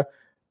Toyota,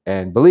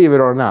 and believe it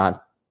or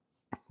not,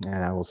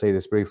 and I will say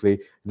this briefly,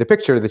 the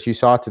picture that you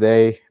saw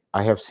today,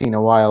 I have seen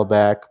a while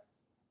back.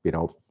 You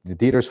know, the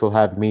dealers will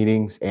have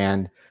meetings,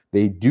 and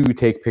they do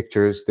take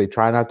pictures. They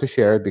try not to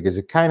share it because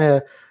it kind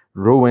of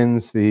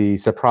ruins the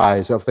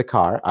surprise of the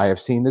car. I have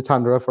seen the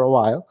Tundra for a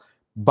while,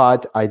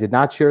 but I did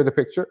not share the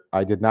picture.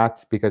 I did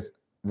not, because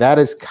that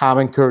is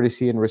common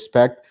courtesy and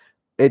respect.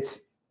 It's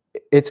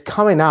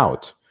coming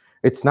out.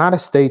 It's not a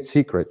state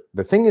secret.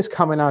 The thing is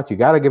coming out. You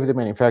got to give the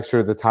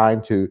manufacturer the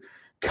time to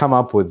come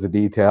up with the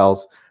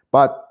details.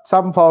 But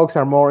some folks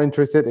are more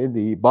interested in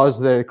the buzz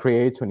that it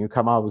creates when you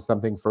come out with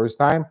something first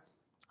time.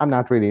 I'm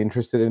not really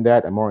interested in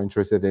that. I'm more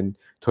interested in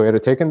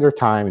Toyota taking their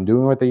time and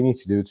doing what they need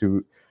to do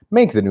to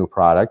make the new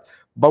product.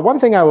 But one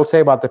thing I will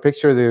say about the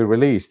picture they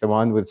released, the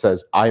one that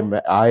says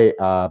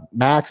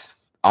Max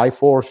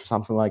I4 or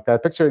something like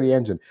that, picture of the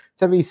engine.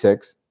 It's a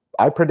V6.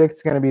 I predict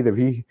it's going to be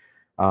the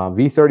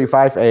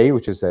V35A,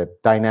 which is a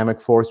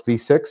dynamic force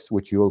V6,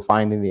 which you will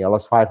find in the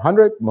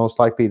LS500. Most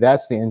likely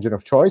that's the engine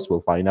of choice.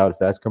 We'll find out if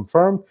that's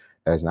confirmed.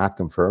 That is not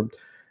confirmed.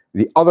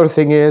 The other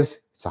thing is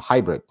it's a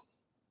hybrid.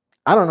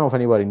 I don't know if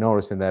anybody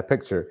noticed in that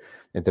picture.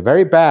 At the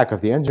very back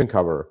of the engine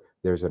cover,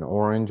 there's an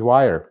orange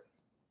wire.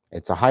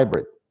 It's a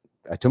hybrid.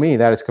 To me,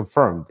 that is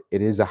confirmed.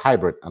 It is a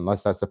hybrid,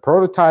 unless that's a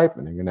prototype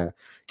and they're going to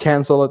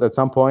cancel it at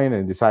some point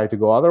and decide to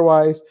go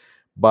otherwise.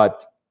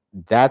 But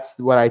that's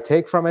what I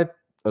take from it.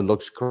 It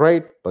looks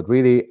great, but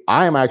really,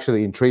 I am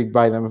actually intrigued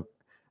by them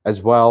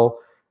as well.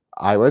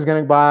 I was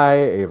going to buy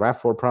a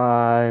RAV4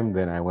 Prime,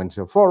 then I went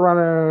to a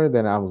 4Runner,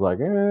 then I was like,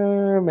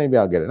 maybe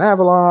I'll get an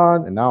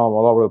Avalon, and now I'm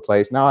all over the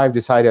place. Now I've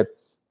decided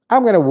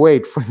I'm going to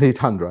wait for the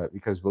Tundra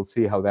because we'll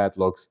see how that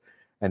looks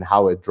and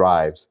how it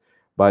drives.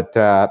 But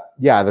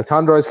yeah, the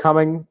Tundra is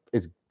coming.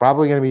 It's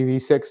probably going to be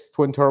V6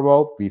 twin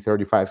turbo,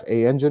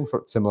 V35A engine,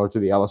 similar to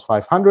the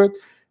LS500.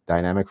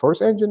 Dynamic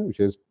force engine, which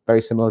is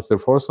very similar to the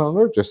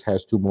four-cylinder, just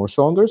has 2 more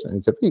cylinders, and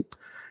it's a V.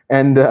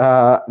 And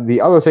the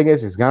other thing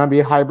is it's going to be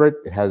a hybrid.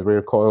 It has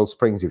rear coil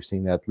springs. You've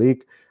seen that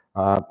leak.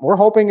 We're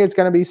hoping it's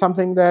going to be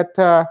something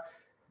that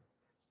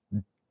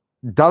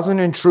doesn't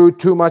intrude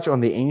too much on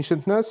the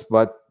ancientness,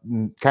 but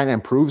kind of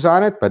improves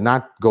on it, but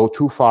not go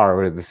too far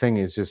where the thing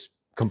is just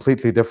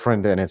completely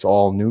different and it's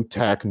all new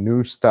tech,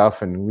 new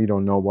stuff, and we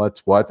don't know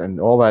what's what,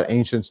 and all that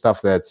ancient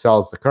stuff that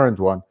sells the current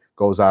one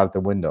goes out the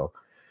window.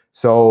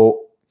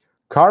 So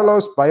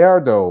Carlos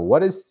Bayardo,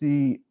 what is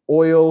the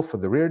oil for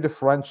the rear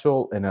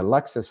differential in a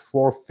Lexus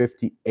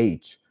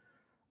 450h?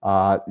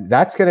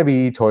 That's going to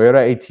be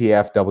Toyota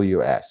ATF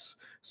WS.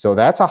 So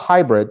that's a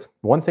hybrid.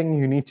 One thing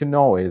you need to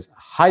know is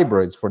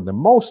hybrids, for the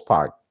most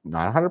part,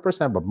 not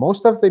 100%, but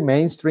most of the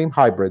mainstream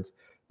hybrids,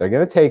 they're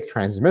going to take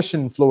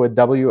transmission fluid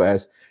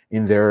WS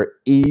in their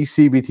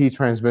eCVT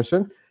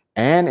transmission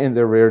and in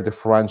their rear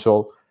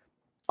differential,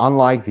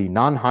 unlike the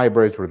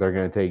non-hybrids where they're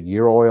going to take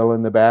gear oil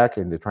in the back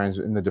in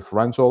the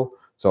differential.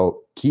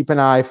 So keep an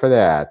eye for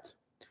that.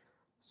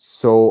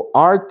 So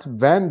Art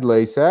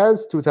Vandley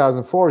says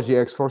 2004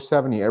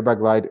 GX470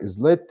 airbag light is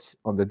lit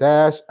on the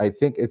dash. I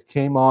think it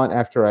came on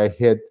after I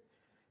hit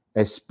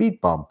a speed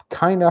bump,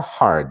 kind of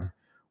hard.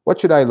 What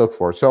should I look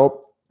for?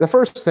 So the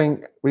first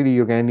thing, really,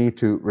 you're going to need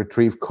to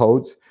retrieve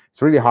codes.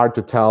 It's really hard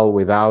to tell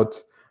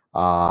without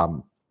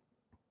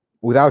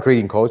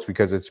reading codes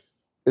because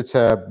it's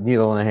a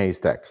needle in a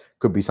haystack.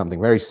 Could be something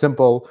very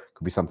simple,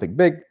 could be something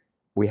big.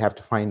 We have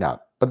to find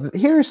out. But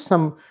here's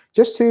some,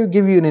 just to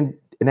give you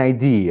an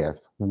idea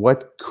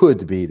what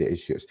could be the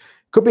issues.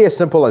 Could be as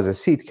simple as a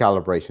seat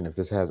calibration. If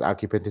this has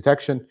occupant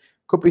detection,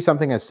 could be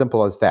something as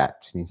simple as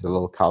that. Just needs a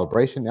little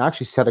calibration. You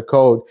actually set a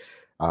code,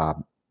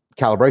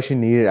 calibration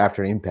needed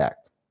after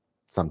impact.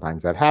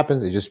 Sometimes that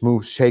happens. It just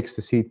moves, shakes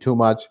the seat too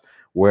much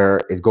where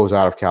it goes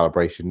out of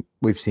calibration.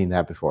 We've seen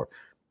that before.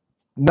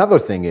 Another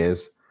thing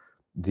is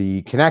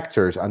the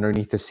connectors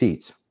underneath the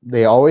seats.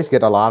 They always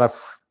get a lot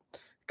of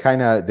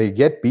they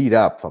get beat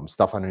up from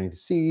stuff underneath the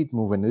seat,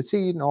 moving the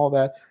seat and all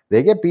that.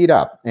 They get beat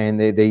up and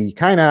they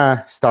kind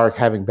of start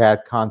having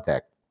bad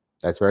contact.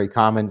 That's very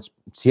common.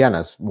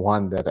 Sienna's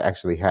one that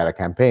actually had a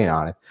campaign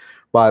on it.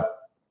 But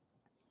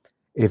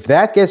if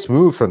that gets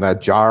moved from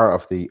that jar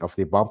of the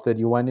bump that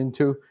you went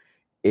into,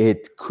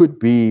 it could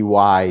be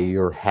why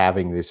you're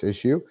having this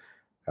issue.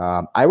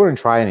 I wouldn't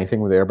try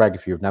anything with the airbag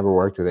if you've never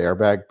worked with the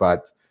airbag,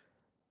 but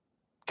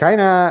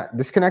kind of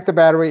disconnect the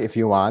battery if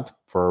you want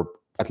for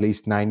at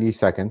least 90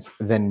 seconds,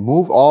 then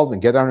move all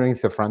and get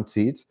underneath the front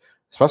seats,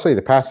 especially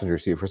the passenger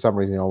seat. For some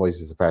reason, it always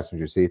is the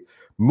passenger seat.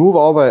 Move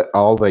all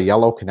the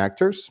yellow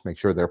connectors. Make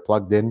sure they're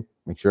plugged in.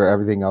 Make sure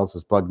everything else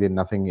is plugged in.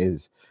 Nothing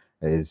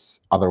is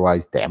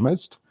otherwise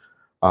damaged.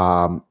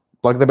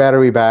 Plug the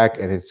battery back,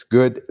 and it's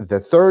good. The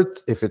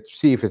third, if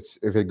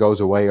it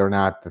goes away or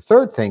not. The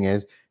third thing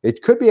is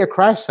it could be a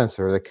crash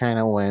sensor that kind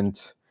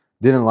of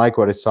didn't like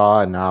what it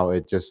saw, and now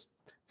it just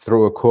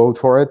threw a code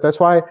for it. That's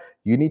why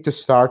you need to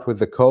start with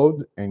the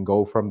code and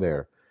go from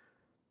there.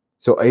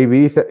 So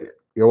AB,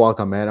 you're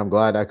welcome, man. I'm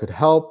glad I could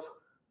help.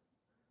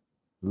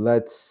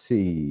 Let's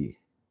see.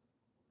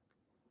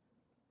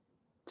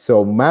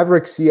 So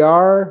Maverick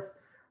CR,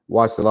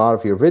 watched a lot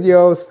of your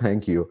videos.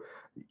 Thank you.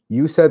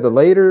 You said the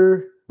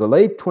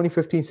late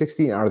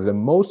 2015-16 are the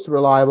most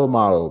reliable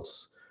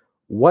models.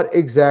 What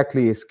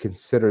exactly is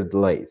considered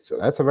late? So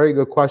that's a very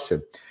good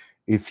question.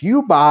 If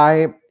you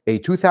buy a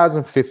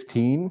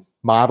 2015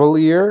 model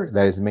year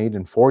that is made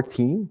in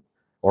 14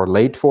 or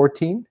late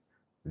 14,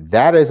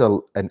 that is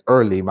an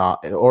early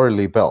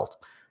build.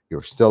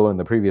 You're still in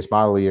the previous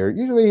model year.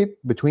 Usually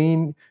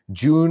between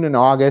June and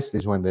August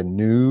is when the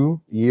new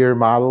year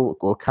model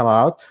will come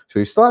out. So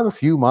you still have a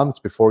few months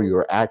before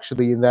you're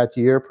actually in that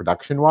year,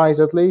 production-wise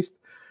at least.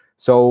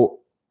 So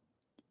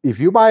if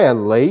you buy a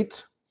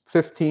late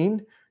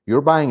 15,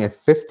 you're buying a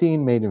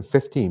 15 made in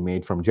 15,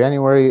 made from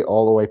January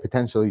all the way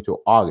potentially to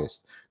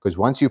August. Because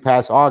once you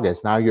pass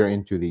August, now you're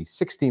into the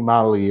 16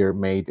 model year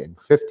made in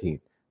 15.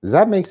 Does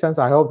that make sense?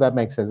 I hope that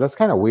makes sense. That's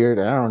kind of weird.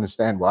 I don't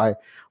understand why.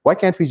 Why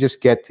can't we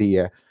just get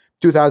the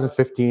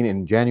 2015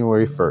 in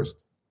January 1st?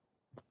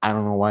 I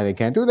don't know why they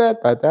can't do that,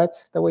 but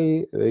that's the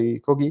way the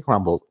cookie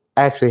crumbled.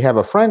 I actually have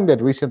a friend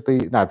that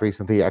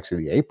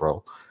actually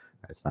April.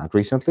 That's not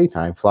recently.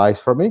 Time flies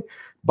for me.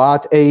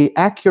 Bought a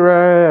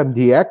Acura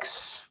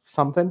MDX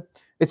something.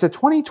 It's a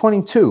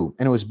 2022,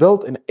 and it was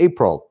built in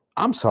April.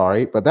 I'm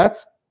sorry, but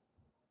that's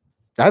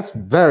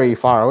very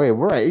far away.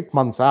 We're 8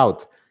 months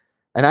out.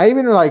 And I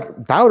even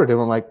doubted him.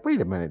 I'm like,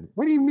 wait a minute.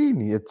 What do you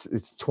mean it's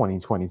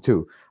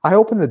 2022? I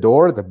opened the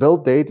door. The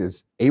build date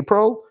is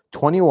April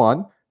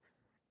 21,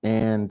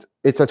 and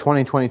it's a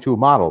 2022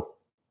 model.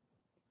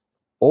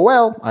 Oh,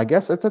 well, I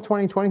guess it's a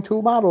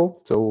 2022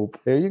 model. So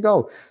there you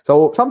go.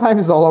 So sometimes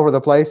it's all over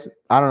the place.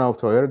 I don't know if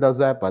Toyota does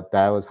that, but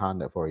that was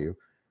Honda for you.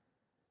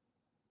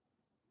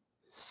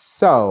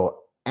 So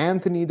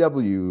Anthony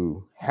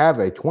W. have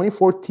a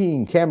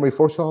 2014 Camry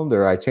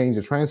 4-cylinder. I changed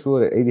the trans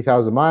fluid at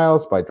 80,000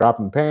 miles by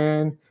dropping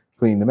pan,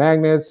 clean the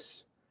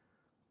magnets.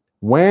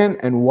 When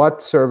and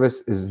what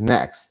service is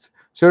next?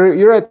 So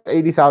you're at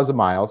 80,000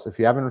 miles. If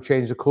you haven't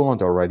changed the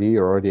coolant already,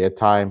 you're already at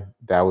time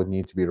that would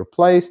need to be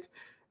replaced.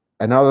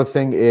 Another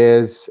thing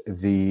is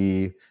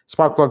the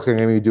spark plugs are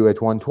going to be due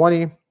at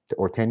 120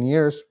 or 10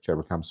 years,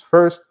 whichever comes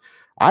first.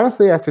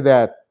 Honestly, after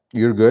that,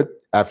 you're good.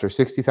 After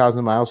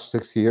 60,000 miles,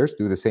 6 years,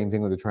 do the same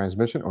thing with the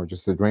transmission or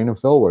just the drain and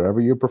fill, whatever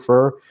you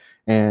prefer.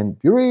 And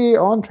you're really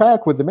on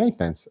track with the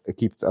maintenance.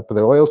 Keep up with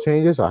the oil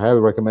changes. I highly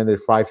recommend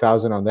it.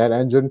 5,000 on that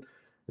engine.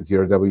 It's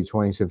your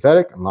W20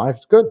 synthetic, and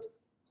life's good.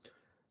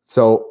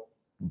 So,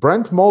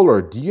 Brent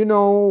Moeller, do you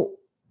know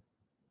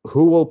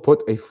who will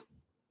put a...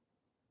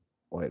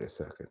 Wait a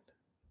second.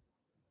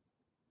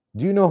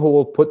 Do you know who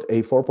will put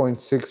a 4.6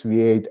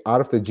 V8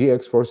 out of the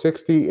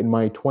GX460 in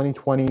my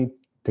 2020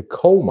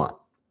 Tacoma?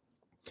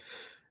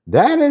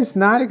 That is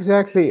not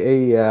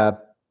exactly a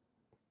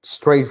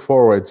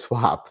straightforward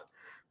swap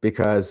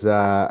because,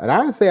 and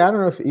honestly, I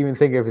don't even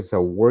think if it's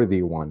a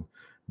worthy one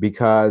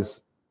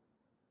because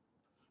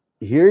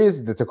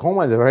the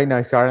Tacoma is a very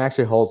nice car and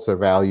actually holds their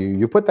value.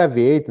 You put that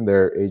V8 in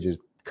there, it just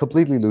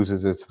completely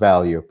loses its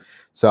value.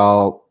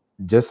 So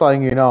just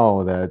letting you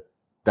know that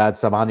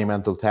that's a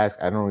monumental task.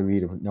 I don't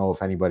really know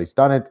if anybody's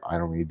done it. I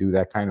don't really do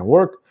that kind of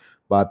work,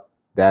 but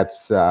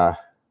that's...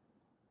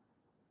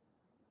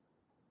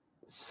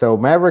 So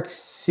Maverick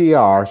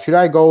CR, should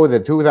I go with the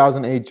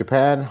 2008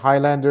 Japan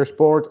Highlander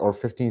Sport or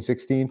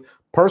 1516?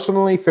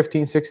 Personally,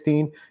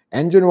 1516.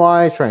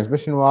 Engine-wise,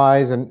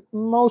 transmission-wise, and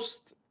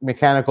most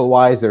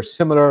mechanical-wise, they're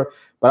similar,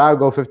 but I would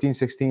go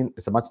 1516.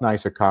 It's a much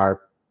nicer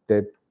car.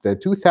 The the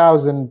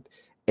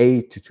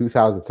 2008 to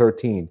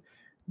 2013,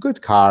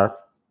 good car,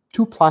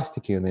 too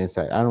plasticky on the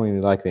inside. I don't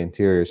really like the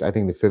interiors. I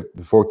think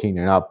the 14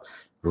 and up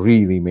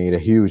really made a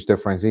huge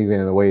difference, even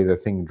in the way the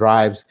thing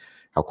drives,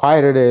 how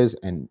quiet it is,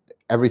 and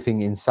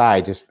everything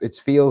inside. Just it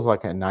feels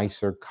like a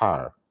nicer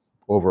car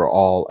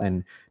overall.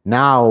 And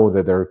now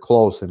that they're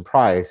close in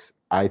price,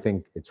 I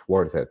think it's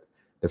worth it.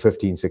 The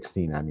 15,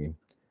 16, I mean.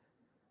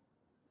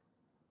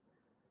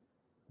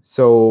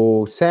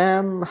 So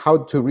Sam, how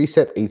to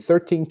reset a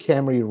 13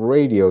 Camry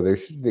radio?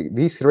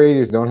 These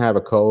radios don't have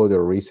a code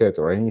or reset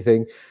or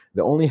anything.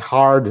 The only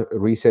hard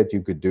reset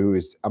you could do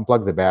is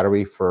unplug the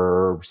battery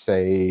for,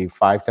 say,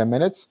 5-10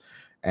 minutes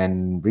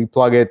and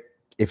replug it.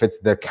 If it's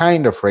the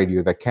kind of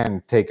radio that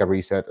can take a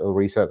reset, it'll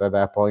reset at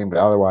that point, but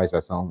otherwise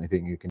that's the only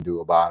thing you can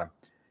do about it.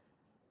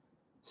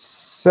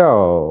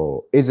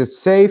 So is it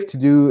safe to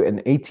do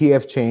an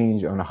ATF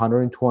change on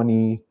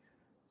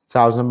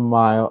 120,000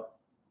 mile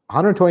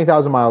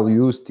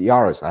used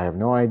Yaris? I have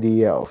no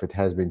idea if it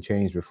has been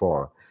changed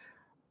before.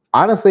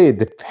 Honestly, it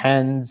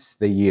depends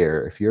the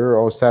year. If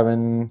you're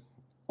 07,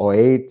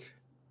 08,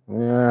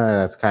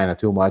 that's kind of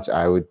too much.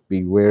 I would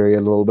be wary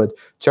a little bit.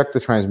 Check the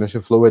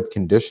transmission fluid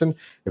condition.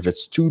 If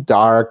it's too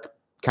dark,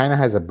 kind of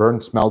has a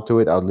burnt smell to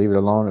it, I would leave it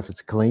alone. If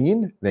it's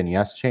clean, then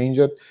yes, change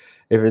it.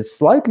 If it's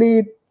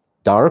slightly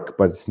dark,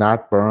 but it's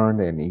not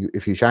burned, and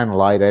if you shine a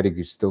light at it,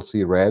 you still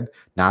see red,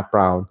 not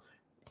brown,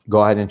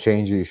 go ahead and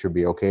change it. You should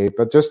be okay.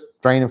 But just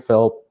drain and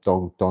fill.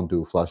 Don't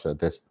do flush at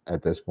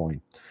this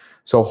point.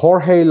 So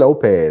Jorge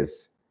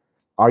Lopez,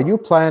 are you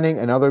planning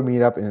another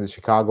meetup in the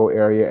Chicago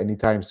area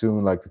anytime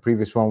soon, like the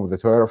previous one with the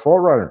Toyota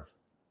 4Runner?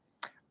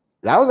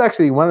 That was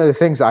actually one of the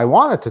things I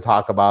wanted to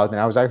talk about, and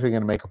I was actually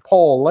going to make a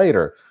poll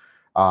later.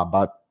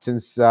 But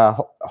since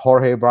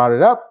Jorge brought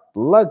it up,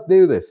 let's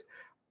do this.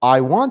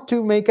 I want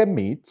to make a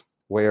meet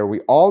where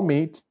we all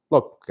meet.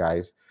 Look,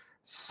 guys,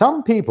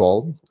 some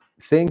people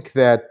think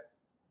that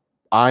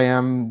I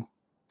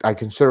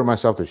consider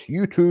myself this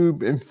YouTube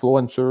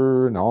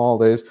influencer and all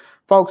this.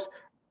 Folks,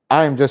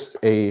 I am just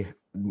an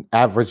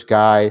average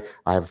guy.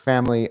 I have a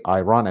family.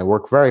 I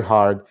work very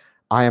hard.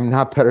 I am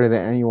not better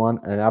than anyone,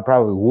 and I'm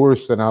probably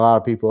worse than a lot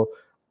of people.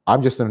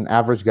 I'm just an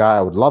average guy.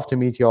 I would love to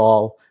meet you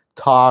all,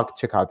 talk,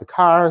 check out the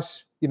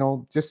cars,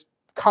 just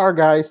car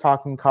guys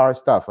talking car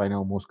stuff. I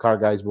know most car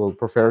guys will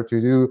prefer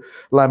to do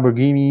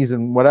Lamborghinis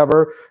and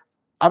whatever.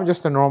 I'm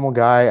just a normal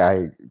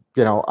guy.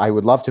 I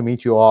would love to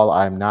meet you all.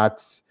 I'm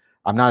not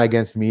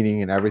against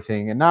meeting and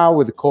everything. And now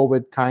with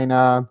COVID kind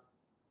of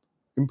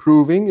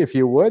improving, if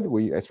you would,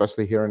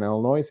 especially here in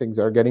Illinois, things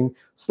are getting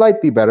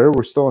slightly better.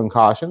 We're still in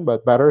caution,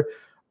 but better.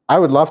 I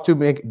would love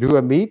to do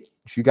a meet.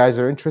 If you guys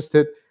are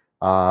interested,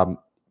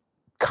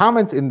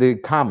 comment in the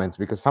comments,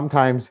 because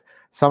sometimes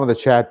some of the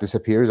chat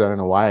disappears. I don't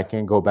know why. I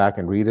can't go back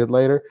and read it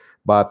later,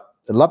 but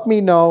let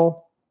me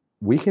know.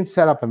 We can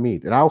set up a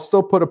meet, and I'll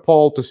still put a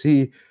poll to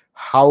see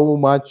how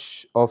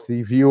much of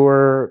the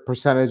viewer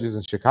percentage is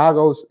in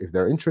Chicago. If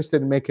they're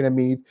interested in making a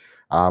meet,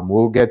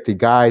 we'll get the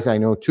guys. I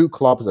know 2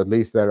 clubs at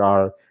least that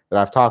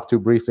I've talked to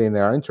briefly, and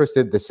they are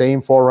interested. The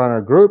same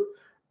 4Runner group,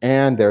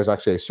 and there's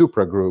actually a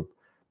Supra group.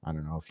 I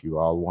don't know if you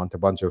all want a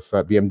bunch of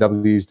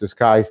BMWs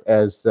disguised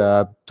as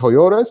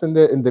Toyotas in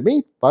the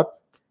meet, but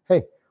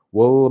hey,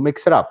 we'll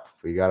mix it up.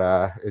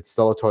 It's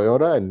still a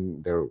Toyota,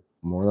 and they're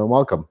more than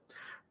welcome.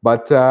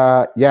 But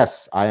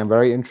yes, I am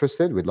very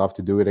interested. We'd love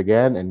to do it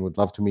again, and would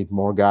love to meet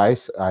more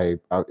guys.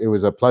 It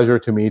was a pleasure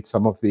to meet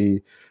some of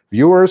the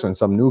viewers and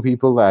some new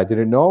people that I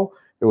didn't know.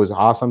 It was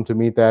awesome to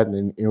meet that,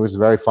 and it was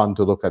very fun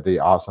to look at the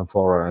awesome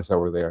 4Runners that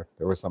were there.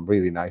 There were some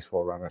really nice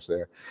 4Runners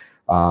there.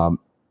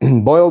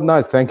 Boiled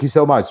Nuts, thank you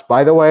so much.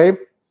 By the way,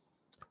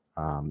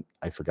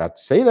 I forgot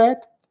to say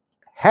that.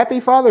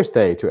 Happy Father's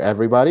Day to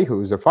everybody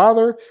who is a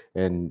father,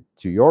 and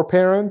to your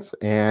parents.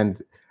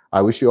 And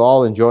I wish you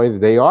all enjoy the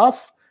day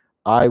off.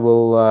 I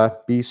will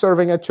be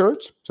serving at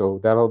church, so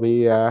that'll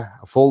be a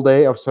full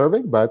day of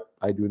serving, but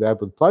I do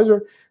that with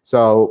pleasure.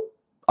 So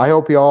I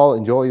hope you all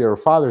enjoy your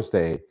Father's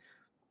Day.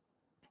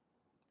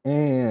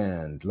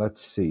 And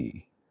let's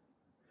see.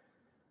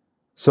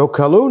 So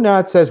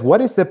Kalunat says,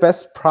 what is the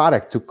best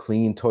product to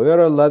clean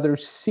Toyota leather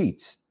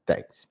seats?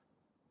 Thanks.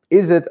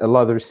 Is it a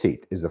leather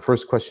seat? Is the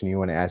first question you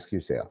want to ask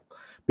yourself.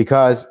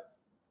 Because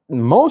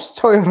most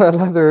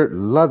Toyota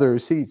leather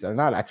seats are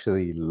not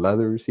actually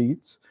leather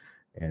seats.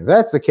 And if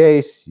that's the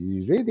case,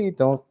 you really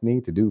don't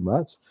need to do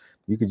much.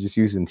 You could just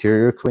use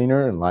interior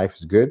cleaner and life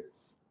is good.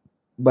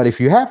 But if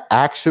you have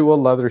actual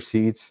leather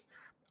seats,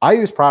 I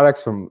use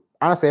products from,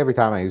 honestly, every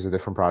time I use a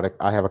different product.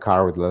 I have a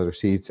car with leather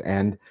seats,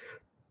 and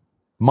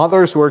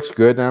Mother's works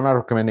good, and I'm not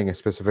recommending a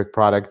specific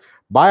product.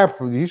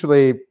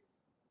 Usually,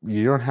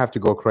 you don't have to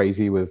go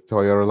crazy with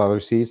Toyota leather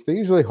seats. They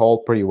usually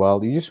hold pretty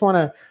well. You just want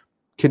to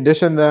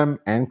condition them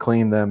and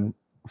clean them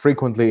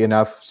frequently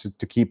enough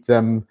to keep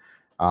them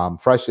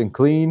fresh and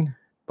clean.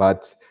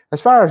 But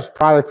as far as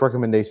product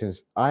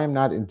recommendations, I am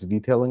not into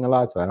detailing a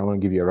lot, so I don't want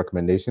to give you a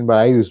recommendation. But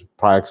I use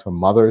products from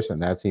Mother's,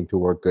 and that seemed to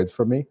work good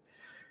for me.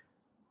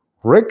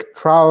 Rick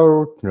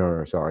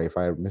Troutner, sorry if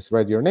I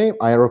misread your name.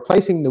 I am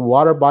replacing the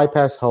water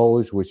bypass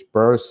hose which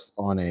bursts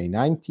on a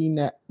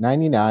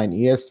 1999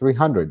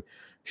 ES300.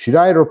 Should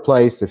I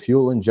replace the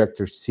fuel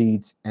injector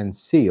seats and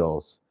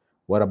seals?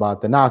 What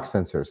about the knock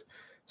sensors?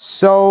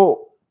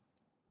 So,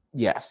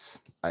 yes,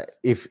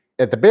 if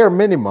at the bare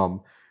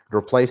minimum,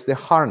 replace the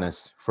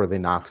harness for the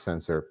knock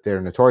sensor. They're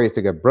notorious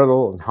to get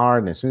brittle and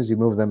hard, and as soon as you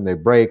move them, they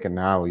break, and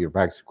now you're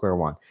back to square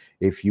one.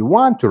 If you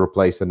want to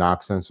replace the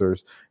knock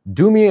sensors,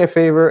 do me a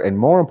favor, and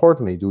more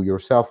importantly, do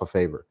yourself a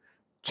favor.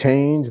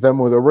 Change them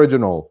with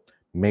original.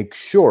 Make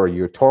sure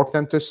you torque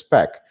them to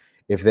spec.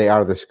 If they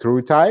are the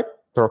screw type,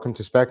 torque them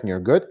to spec and you're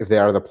good. If they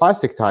are the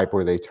plastic type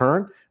where they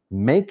turn,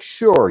 make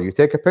sure you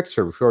take a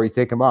picture before you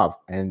take them off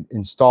and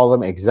install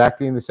them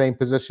exactly in the same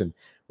position.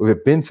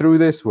 We've been through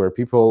this where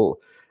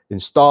people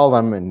install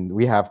them and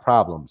we have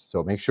problems.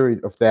 So make sure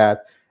of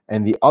that.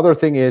 And the other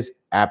thing is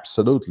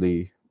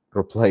absolutely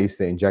replace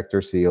the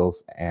injector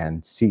seals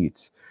and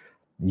seats.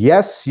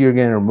 Yes, you're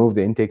going to remove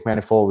the intake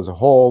manifold as a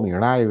whole. You're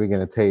not even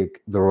going to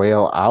take the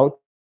rail out.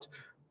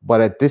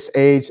 But at this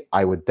age,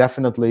 I would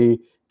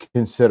definitely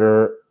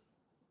consider,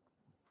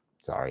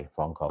 sorry,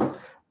 phone call,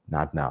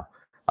 not now.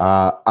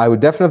 I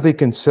would definitely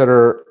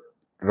consider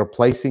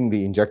replacing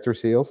the injector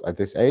seals at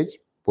this age.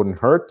 Wouldn't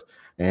hurt.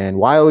 And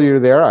while you're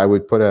there, I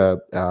would put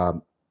a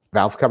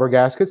valve cover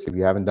gaskets. If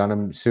you haven't done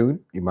them soon,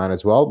 you might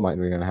as well. We're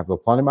going to have to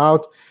plumb them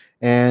out.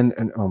 And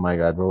oh my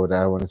God, what would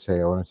I want to say?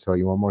 I want to tell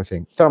you one more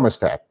thing.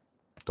 Thermostat.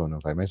 Don't know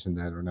if I mentioned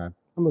that or not.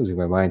 I'm losing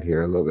my mind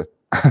here a little bit.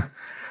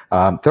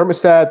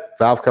 Thermostat,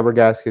 valve cover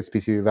gaskets,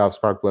 PCV valve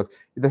spark plugs.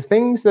 The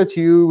things that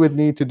you would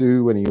need to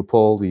do when you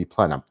pull the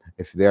plenum.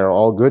 If they're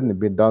all good and have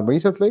been done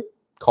recently,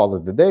 call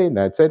it the day and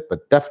that's it.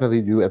 But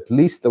definitely do at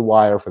least the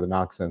wire for the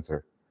knock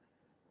sensor.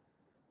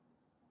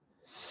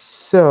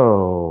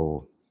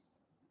 So,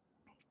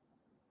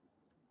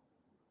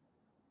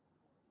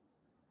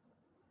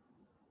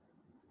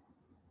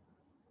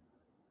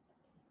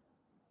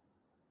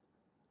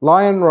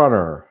 Lion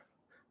Runner.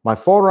 My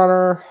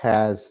 4Runner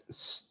has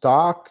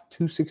stock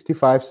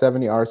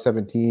 265/70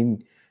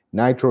 R17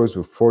 nitros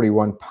with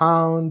 41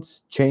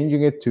 pounds,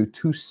 changing it to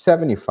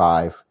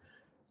 275.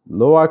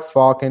 Load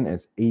Falcon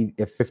at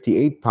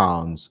 58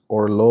 pounds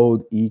or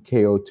load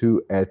EKO2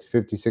 at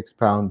 56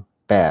 pound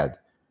bad.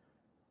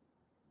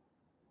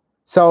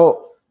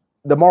 So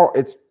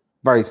it's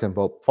very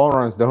simple.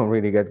 4Runners don't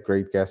really get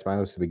great gas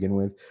mileage to begin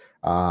with.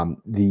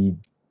 The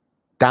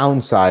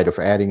downside of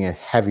adding a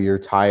heavier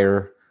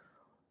tire,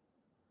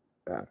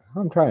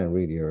 I'm trying to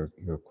read your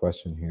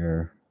question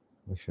here.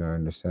 Make sure I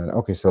understand.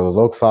 Okay, so the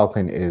Load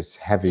Falcon is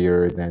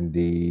heavier than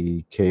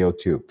the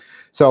KO2.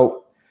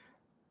 So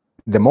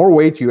the more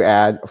weight you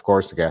add, of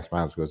course, the gas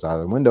mileage goes out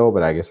of the window,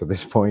 but I guess at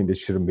this point, it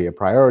shouldn't be a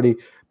priority.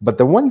 But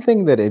the one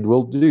thing that it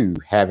will do,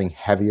 having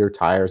heavier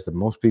tires that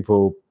most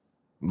people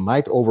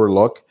might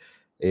overlook,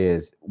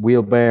 is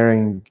wheel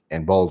bearing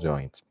and ball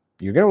joints.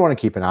 You're going to want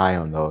to keep an eye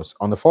on those.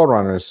 On the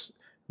 4Runners,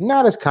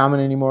 not as common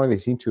anymore. They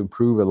seem to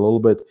improve a little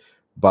bit,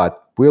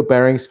 but wheel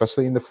bearings,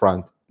 especially in the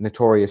front,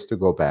 notorious to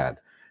go bad.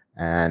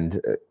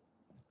 And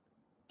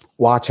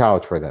watch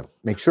out for them.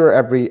 Make sure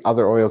every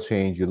other oil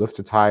change, you lift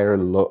the tire,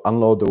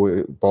 unload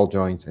the ball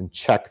joints, and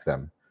check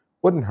them.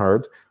 Wouldn't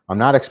hurt. I'm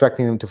not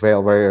expecting them to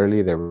fail very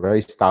early. They're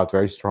very stout,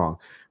 very strong.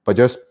 But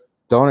just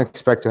don't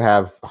expect to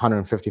have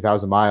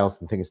 150,000 miles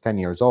and think it's 10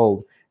 years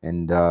old.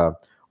 And, oh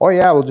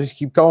yeah, we'll just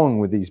keep going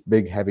with these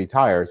big, heavy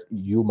tires.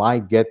 You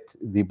might get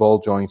the ball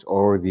joints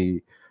or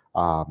the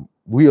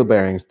wheel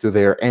bearings to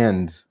their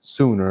end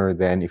sooner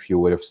than if you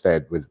would have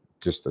stayed with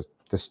just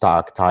the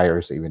stock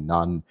tires, even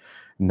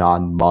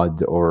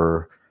non-mud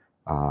or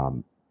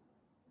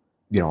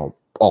you know,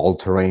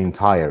 all-terrain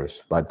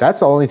tires. But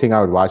that's the only thing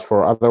I would watch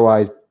for.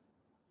 Otherwise,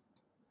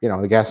 you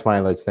know, the gas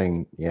mileage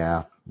thing,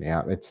 yeah,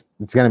 it's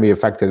going to be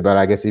affected. But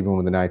I guess even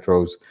with the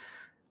nitros,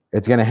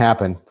 it's going to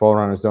happen.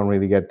 4Runners don't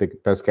really get the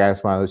best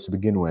gas mileage to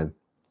begin with.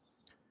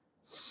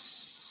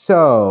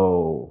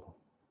 So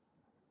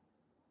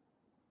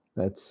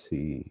let's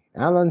see.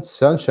 Alan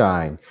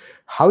Sunshine.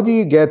 How do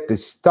you get the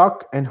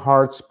stuck and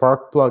hard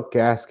spark plug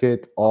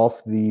gasket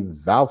off the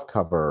valve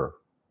cover?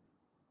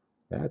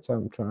 That's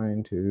I'm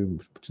trying to.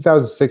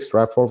 2006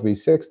 RAV4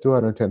 V6,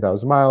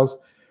 210,000 miles.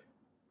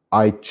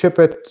 I chip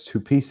it to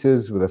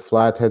pieces with a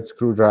flathead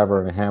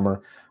screwdriver and a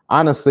hammer.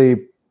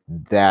 Honestly,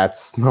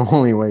 that's the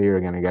only way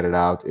you're going to get it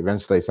out.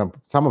 Eventually,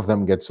 some of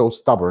them get so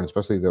stubborn,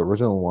 especially the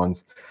original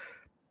ones,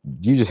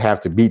 you just have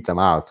to beat them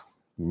out.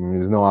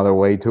 There's no other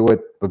way to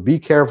it. But be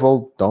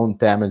careful. Don't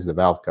damage the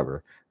valve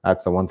cover.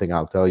 That's the one thing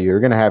I'll tell you. You're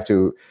going to have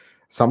to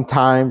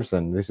sometimes,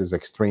 and this is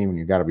extreme, and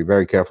you've got to be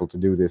very careful to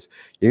do this,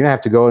 you're going to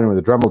have to go in with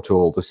a Dremel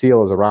tool. The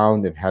seal is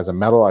around. It has a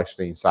metal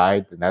actually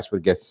inside, and that's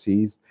what gets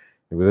seized.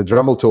 And with a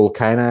Dremel tool,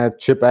 kind of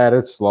chip at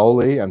it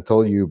slowly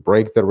until you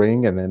break the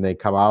ring, and then they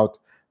come out.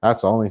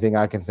 That's the only thing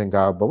I can think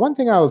of. But one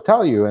thing I will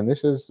tell you, and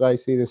this is, I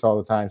see this all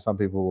the time, some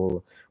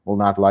people will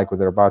not like what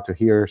they're about to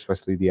hear,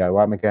 especially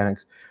DIY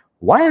mechanics.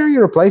 Why are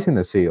you replacing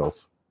the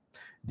seals?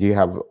 Do you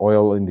have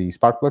oil in the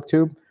spark plug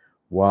tube?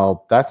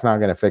 Well, that's not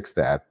going to fix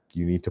that.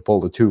 You need to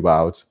pull the tube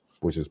out.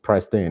 which is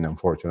pressed in,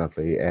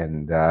 unfortunately,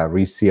 and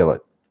reseal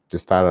it.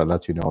 Just thought I'd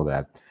let you know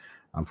that.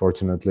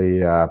 Unfortunately,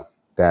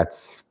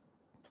 that's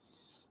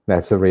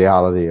the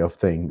reality of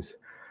things.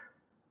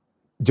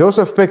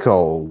 Joseph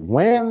Pickle,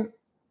 when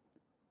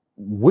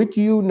would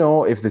you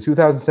know if the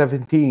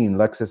 2017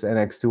 Lexus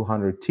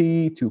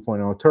NX200T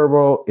 2.0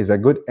 turbo is a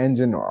good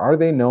engine, or are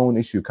they known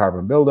issue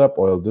carbon buildup,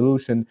 oil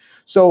dilution?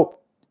 So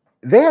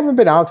they haven't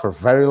been out for a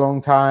very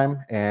long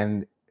time,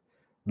 and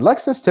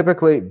Lexus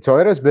typically,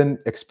 Toyota's been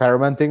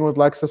experimenting with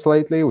Lexus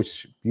lately,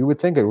 which you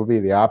would think it would be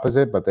the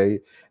opposite, but they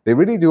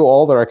really do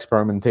all their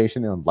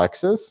experimentation on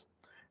Lexus.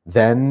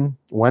 Then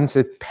once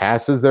it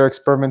passes their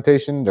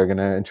experimentation, they're going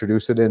to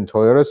introduce it in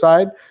Toyota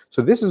side.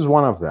 So this is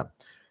one of them.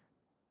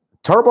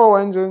 Turbo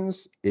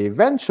engines,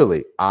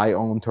 eventually, I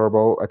own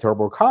a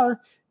turbo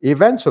car.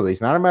 Eventually, it's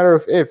not a matter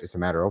of if, it's a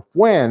matter of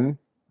when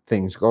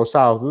things go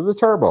south with the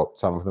turbo.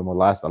 Some of them will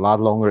last a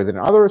lot longer than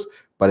others,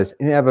 but it's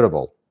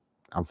inevitable.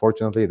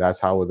 Unfortunately,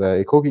 that's how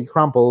the cookie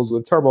crumbles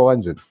with turbo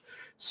engines.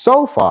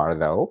 So far,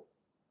 though,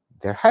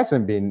 there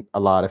hasn't been a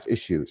lot of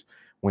issues.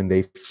 When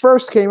they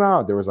first came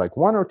out, there was like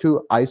 1 or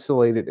 2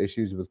 isolated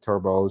issues with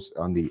turbos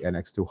on the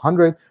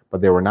NX200,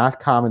 but they were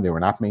not common. They were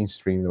not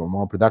mainstream. They were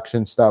more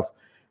production stuff.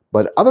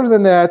 But other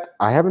than that,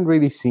 I haven't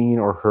really seen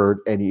or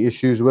heard any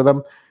issues with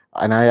them.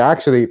 And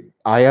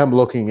I am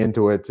looking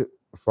into it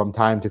from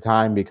time to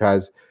time,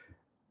 because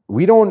I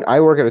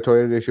work at a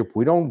Toyota dealership.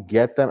 We don't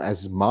get them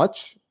as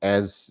much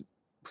as,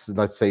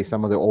 let's say,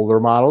 some of the older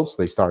models.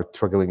 They start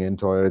trickling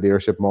into Toyota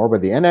dealership more,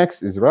 but the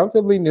NX is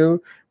relatively new.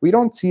 We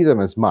don't see them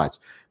as much.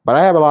 But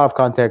I have a lot of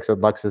contacts at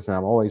Lexus, and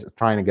I'm always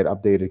trying to get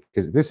updated,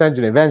 because this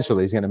engine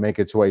eventually is going to make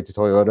its way to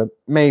Toyota.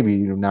 Maybe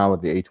now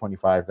with the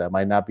 825, that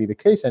might not be the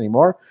case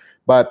anymore.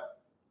 But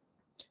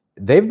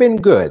they've been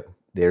good.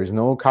 There's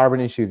no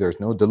carbon issue. There's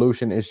no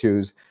dilution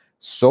issues.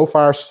 So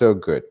far, so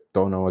good.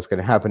 Don't know what's going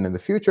to happen in the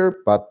future,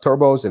 but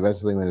turbos,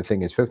 eventually, when the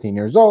thing is 15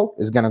 years old,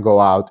 is going to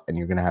go out, and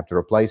you're going to have to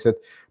replace it.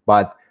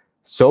 But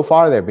so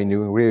far, they've been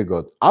doing really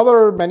good.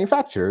 Other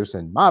manufacturers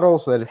and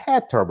models that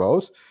had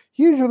turbos,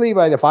 usually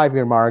by the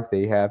 5-year mark,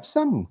 they have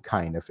some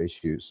kind of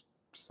issues.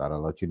 Just thought I'll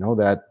let you know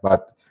that,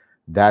 but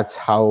that's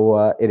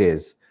how it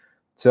is.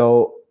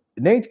 So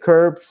Nate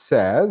Kerb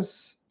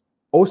says,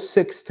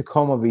 06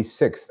 Tacoma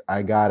V6,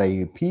 I got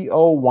a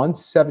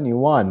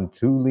PO171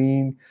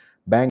 2-lean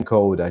bank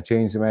code. I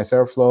changed the mass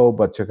airflow,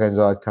 but check engine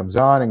light comes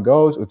on and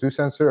goes. O2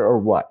 sensor or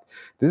what?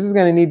 This is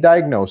going to need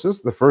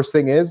diagnosis. The first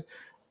thing is,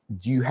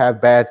 do you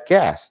have bad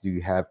gas? Do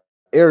you have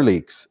air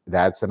leaks?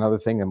 That's another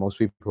thing that most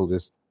people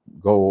just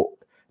go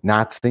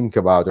not think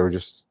about or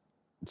just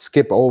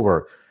skip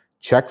over.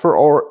 Check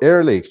for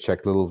air leaks.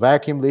 Check little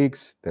vacuum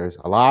leaks. There's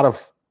a lot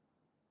of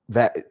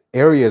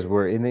areas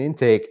where in the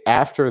intake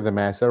after the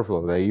mass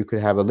airflow that you could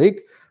have a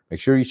leak. Make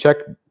sure you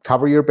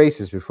cover your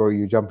bases before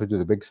you jump into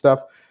the big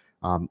stuff.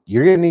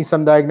 You're going to need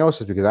some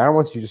diagnosis, because I don't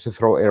want you just to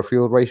throw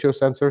air-fuel ratio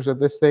sensors at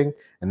this thing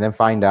and then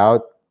find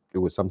out it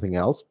was something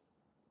else.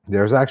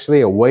 There's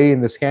actually a way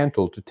in the scan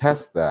tool to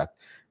test that,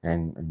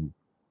 and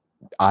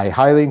I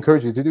highly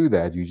encourage you to do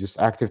that. You just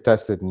active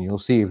test it, and you'll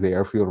see if the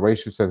air-fuel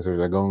ratio sensors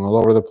are going all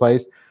over the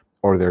place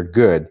or they're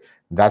good.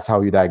 That's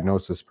how you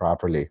diagnose this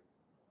properly.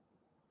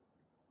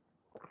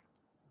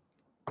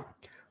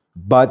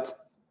 But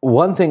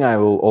one thing I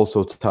will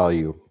also tell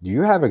you, do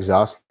you have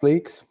exhaust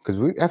leaks?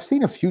 Because I've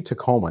seen a few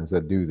Tacomas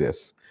that do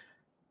this.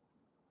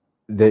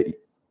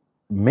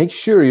 Make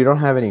sure you don't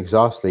have any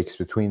exhaust leaks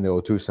between the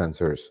O2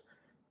 sensors.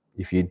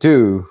 If you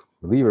do,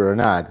 believe it or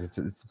not,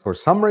 it's for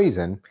some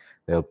reason,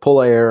 they'll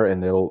pull air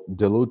and they'll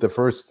dilute the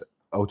first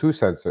O2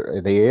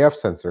 sensor, the AF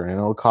sensor, and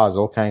it'll cause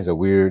all kinds of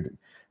weird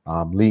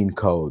lean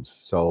codes.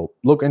 So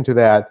look into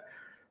that.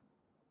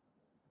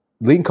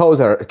 Lean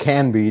codes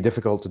can be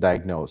difficult to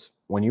diagnose.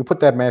 When you put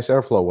that mass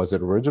airflow, was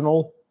it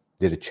original?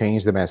 Did it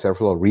change the mass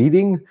airflow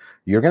reading?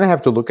 You're going to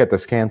have to look at the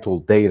scan tool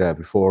data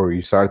before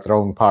you start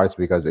throwing parts,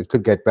 because it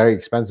could get very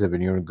expensive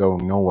and you're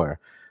going nowhere.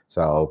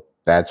 So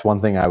that's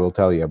one thing I will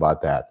tell you about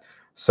that.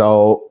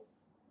 So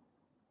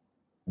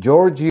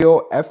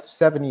Giorgio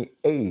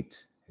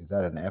F78, is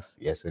that an F?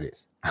 Yes, it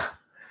is.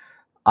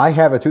 I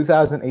have a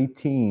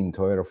 2018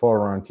 Toyota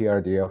 4Runner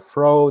TRD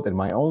off-road, and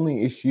my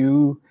only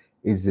issue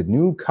is the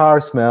new car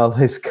smell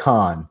is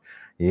gone.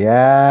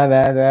 Yeah,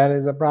 that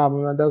is a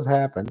problem. That does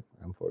happen,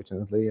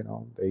 unfortunately. You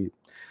know,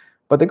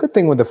 but the good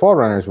thing with the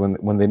 4Runners,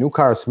 when the new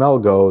car smell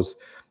goes,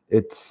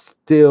 it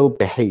still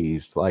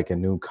behaves like a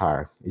new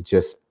car. It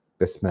just,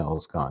 the smell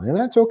is gone, and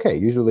that's okay.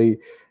 Usually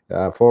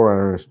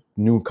 4Runners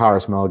new car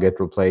smell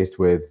get replaced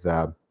with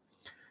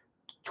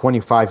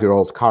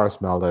 25-year-old car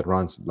smell that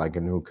runs like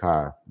a new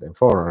car. The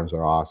 4Runners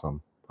are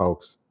awesome,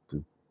 folks.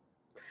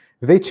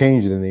 If they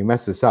change it and they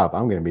mess this up,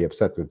 I'm going to be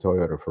upset with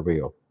Toyota for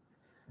real.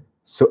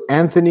 So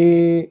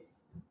Anthony,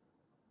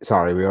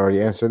 sorry, we already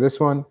answered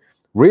this one.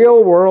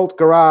 Real World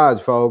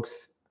Garage,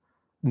 folks.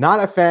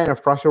 Not a fan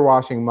of pressure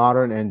washing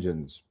modern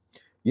engines.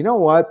 You know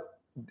what?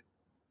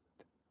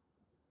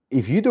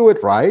 If you do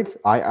it right,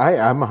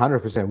 I'm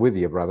 100% with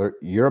you, brother.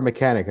 You're a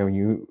mechanic,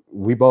 and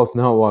we both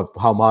know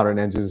how modern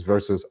engines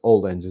versus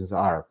old engines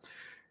are.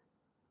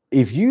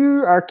 if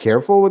you are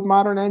careful with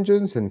modern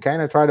engines and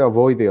kind of try to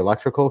avoid the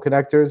electrical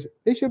connectors,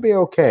 they should be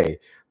okay.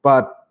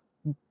 But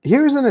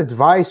here's an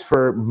advice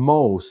for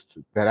most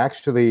that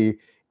actually,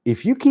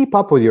 if you keep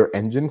up with your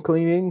engine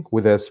cleaning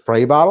with a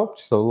spray bottle,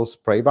 just a little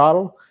spray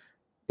bottle,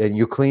 and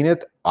you clean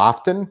it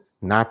often,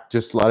 not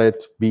just let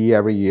it be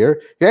every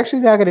year, you're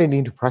actually not going to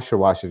need to pressure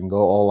wash it and go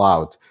all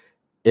out.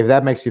 If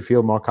that makes you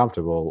feel more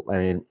comfortable. I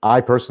mean,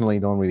 I personally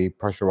don't really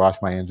pressure wash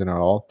my engine at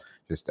all.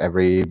 Just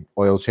every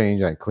oil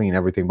change, I clean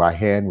everything by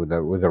hand with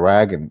a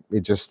rag, and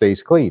it just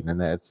stays clean, and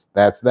that's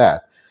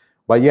that.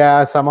 But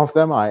yeah, some of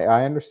them,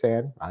 I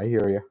understand. I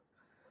hear you.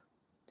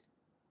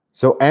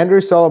 So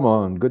Andrew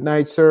Solomon, good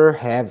night, sir.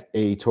 Have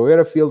a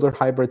Toyota Fielder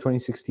Hybrid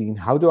 2016.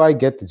 How do I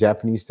get the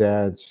Japanese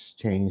stats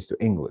changed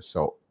to English?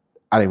 So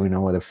I don't even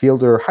know what a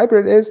Fielder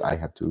Hybrid is. I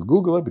have to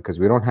Google it because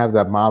we don't have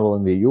that model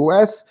in the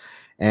US.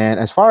 And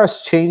as far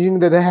as changing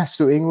the dash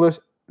to English,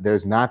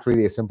 there's not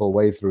really a simple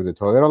way through the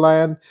Toyota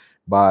land.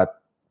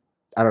 But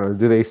I don't know,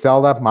 do they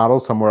sell that model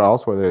somewhere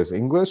else where there's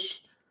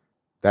English?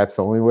 That's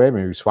the only way.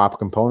 Maybe swap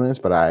components,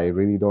 but I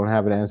really don't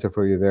have an answer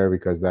for you there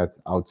because that's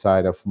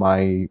outside of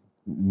my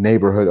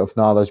neighborhood of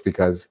knowledge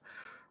because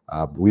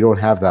we don't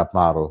have that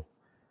model.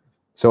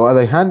 So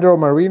Alejandro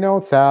Marino,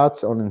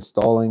 thoughts on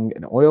installing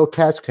an oil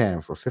catch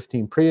can for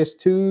 15 Prius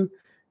 2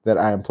 that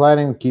I am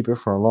planning to keep it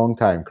for a long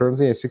time,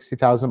 currently at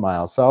 60,000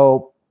 miles.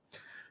 So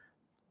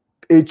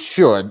it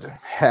should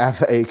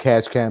have a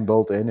catch can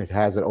built in. It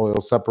has an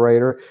oil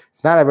separator.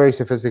 It's not a very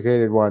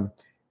sophisticated one.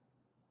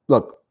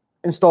 Look,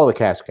 install the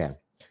catch can.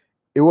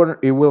 It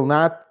will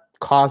not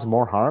cause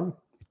more harm.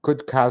 It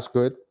could cause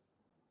good,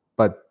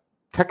 but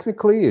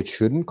technically it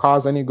shouldn't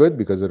cause any good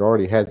because it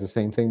already has the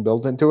same thing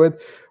built into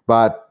it.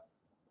 But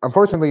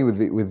unfortunately,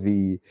 with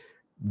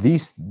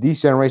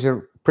these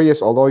generation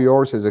Prius, although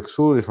yours is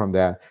excluded from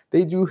that,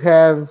 they do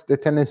have the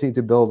tendency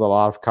to build a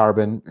lot of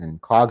carbon and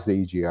clogs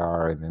the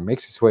EGR and then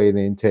makes its way in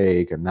the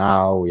intake. And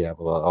now we have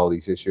all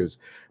these issues.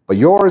 But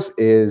yours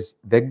is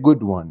the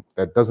good one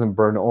that doesn't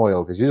burn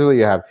oil, because usually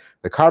you have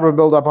the carbon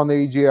buildup on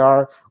the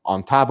EGR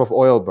on top of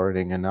oil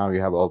burning, and now you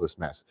have all this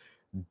mess.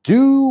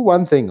 Do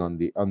one thing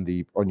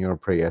on your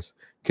Prius.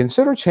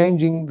 Consider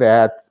changing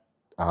that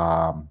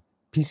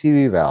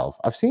PCV valve.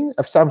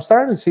 I'm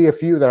starting to see a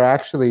few that are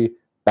actually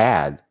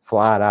bad,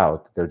 flat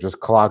out. They're just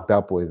clogged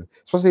up with,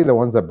 especially the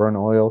ones that burn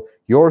oil.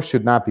 Yours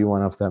should not be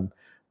one of them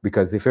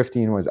because the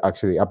 15 was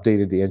actually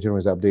updated, the engine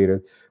was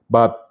updated.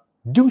 But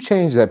do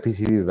change that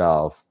PCV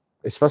valve,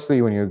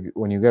 especially when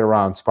you get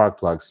around spark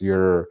plugs.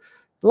 You're a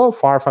little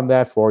far from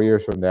that, 4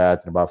 years from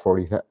that, and about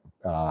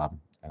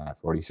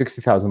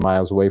 60,000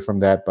 miles away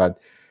from that. But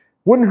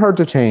wouldn't hurt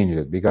to change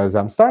it because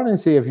I'm starting to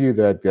see a few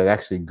that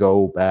actually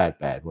go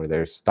bad, where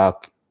they're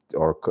stuck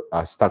or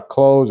stuck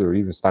closed or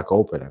even stuck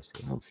open. I've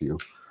seen a few.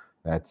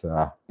 That's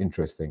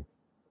interesting.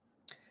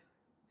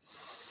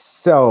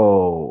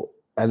 So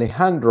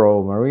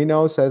Alejandro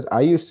Marino says, I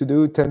used to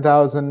do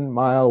 10,000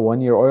 mile 1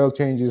 year oil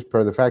changes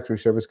per the factory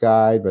service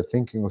guide, but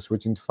thinking of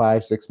switching to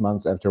 5-6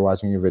 months after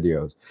watching your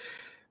videos.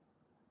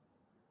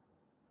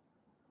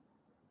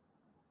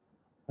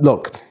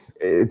 Look,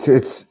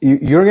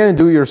 you're going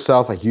to do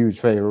yourself a huge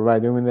favor by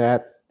doing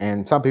that.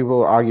 And some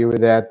people argue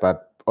with that,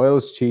 but oil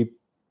is cheap.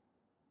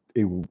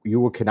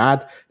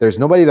 There's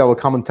nobody that will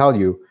come and tell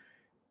you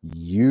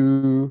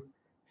you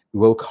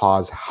will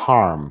cause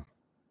harm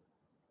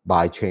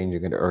by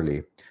changing it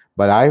early.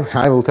 But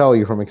I will tell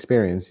you from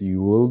experience,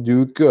 you will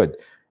do good.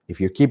 If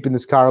you're keeping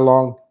this car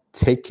long,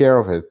 take care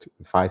of it.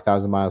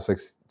 5,000 miles,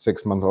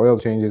 6 month oil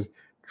changes.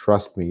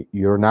 Trust me,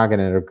 you're not going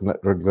to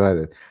regret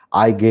it.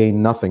 I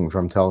gain nothing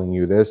from telling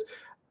you this.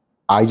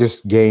 I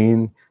just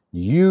gain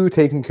you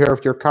taking care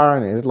of your car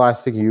and it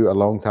lasting you a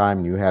long time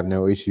and you have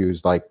no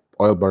issues like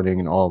oil burning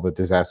and all the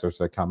disasters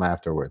that come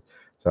afterward.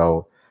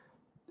 So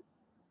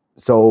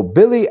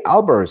Billy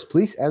Albers,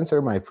 please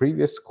answer my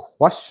previous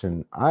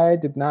question. I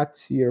did not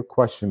see your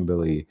question,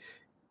 Billy.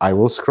 I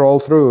will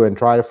scroll through and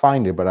try to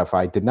find it, but if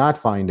I did not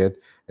find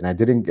it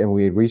and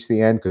we reached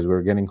the end because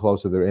we're getting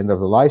close to the end of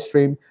the live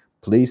stream,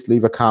 please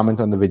leave a comment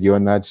on the video.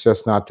 And that's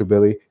just not to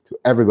Billy, to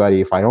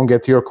everybody. If I don't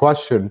get to your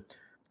question,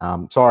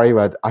 sorry,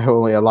 but I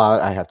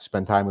have to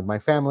spend time with my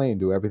family and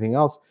do everything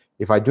else.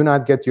 If I do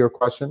not get to your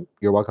question,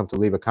 you're welcome to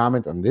leave a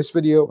comment on this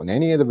video, on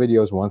any of the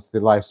videos once the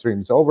live stream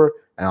is over,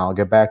 and I'll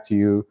get back to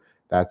you.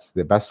 That's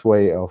the best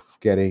way of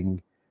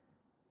getting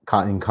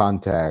in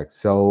contact.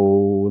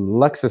 So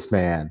Lexus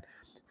Man,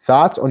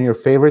 thoughts on your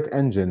favorite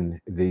engine,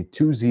 the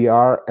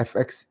 2ZR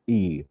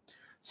FXE?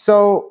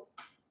 So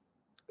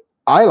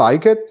I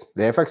like it.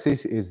 The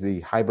FXE is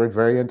the hybrid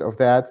variant of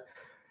that.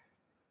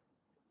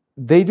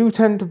 They do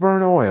tend to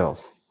burn oil,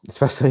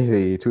 especially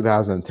the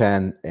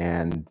 2010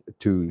 and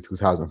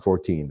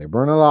 2014. They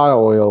burn a lot of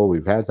oil.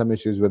 We've had some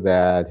issues with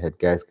that, head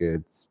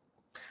gaskets,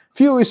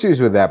 few issues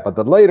with that. But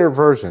the later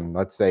version,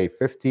 let's say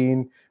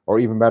 15 or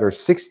even better,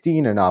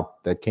 16 and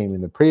up that came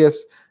in the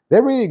Prius,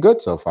 they're really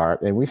good so far.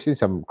 And we've seen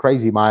some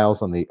crazy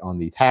miles on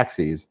the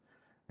taxis.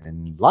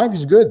 And life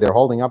is good. They're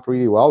holding up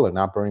really well. They're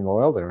not burning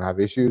oil. They don't have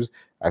issues.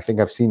 I think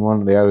I've seen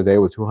one the other day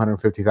with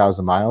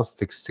 250,000 miles, I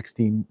think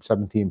 16,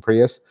 17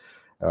 Prius.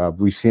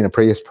 We've seen a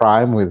Prius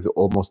Prime with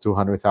almost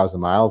 200,000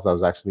 miles. That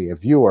was actually a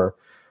viewer.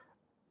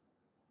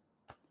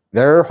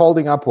 They're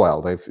holding up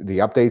well. The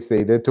updates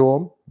they did to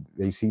them,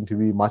 they seem to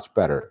be much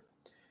better.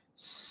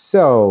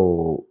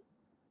 So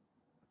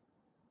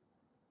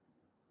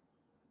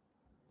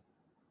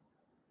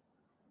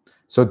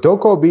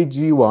Doko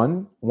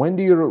BG1, when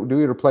do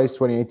you replace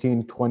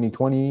 2018,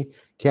 2020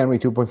 Camry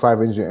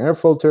 2.5 engine air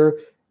filter?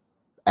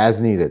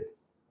 As needed.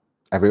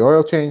 Every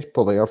oil change,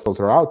 pull the air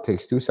filter out.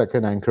 Takes 2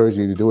 seconds. I encourage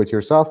you to do it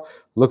yourself.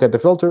 Look at the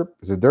filter.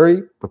 Is it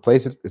dirty?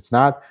 Replace it. It's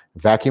not.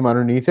 Vacuum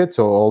underneath it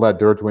so all that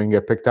dirt wouldn't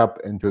get picked up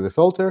into the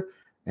filter,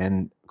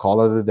 and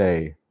call it a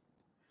day.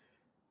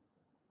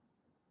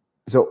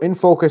 So in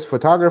focus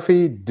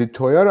photography, did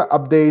Toyota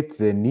update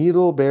the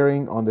needle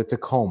bearing on the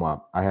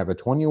Tacoma? I have a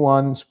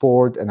 21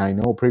 Sport, and I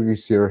know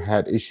previous year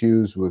had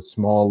issues with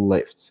small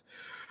lifts.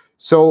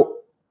 So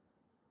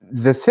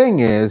the thing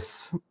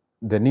is,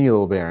 the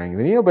needle bearing.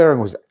 The needle bearing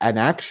was an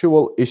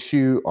actual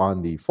issue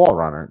on the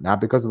 4Runner, not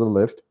because of the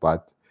lift,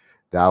 but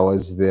that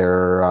was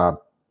their an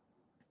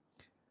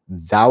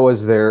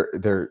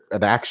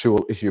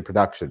actual issue of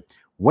production.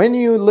 When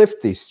you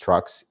lift these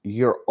trucks,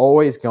 you're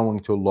always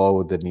going to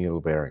load the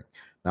needle bearing.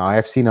 Now, I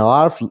have seen a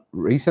lot of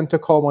recent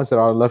Tacomas that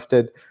are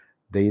lifted.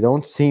 They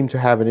don't seem to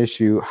have an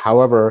issue.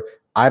 However,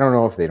 I don't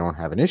know if they don't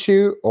have an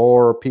issue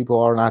or people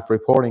are not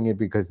reporting it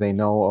because they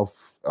know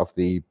of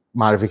the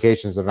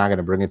modifications. They're not going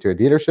to bring it to a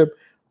dealership.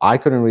 I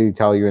couldn't really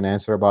tell you an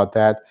answer about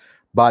that.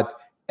 But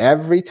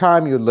every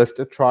time you lift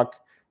a truck,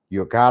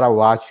 you got to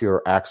watch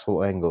your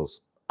axle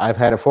angles. I've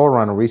had a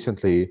 4Runner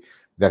recently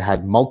that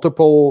had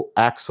multiple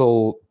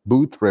axle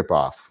boot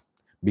rip-off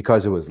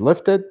because it was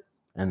lifted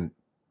and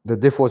the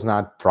diff was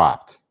not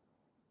dropped.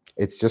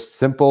 It's just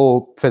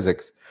simple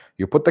physics.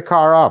 You put the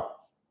car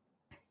up,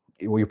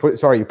 you put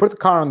the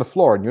car on the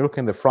floor and you look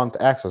in the front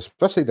axle,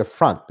 especially the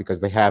front, because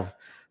they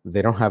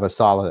don't have a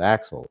solid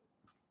axle.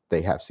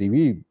 They have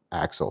CV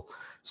axle.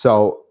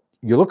 So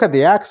you look at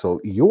the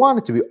axle, you want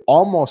it to be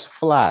almost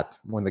flat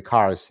when the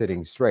car is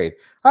sitting straight.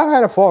 I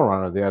had a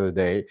 4Runner the other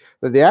day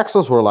that the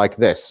axles were like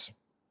this.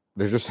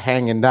 They're just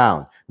hanging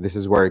down. This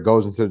is where it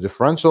goes into the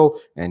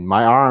differential, and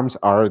my arms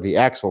are the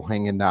axle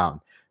hanging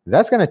down.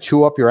 That's going to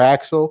chew up your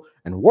axle,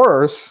 and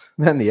worse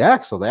than the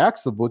axle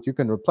boot you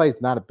can replace,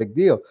 not a big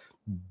deal.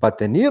 But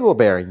the needle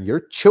bearing,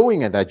 you're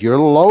chewing at that. You're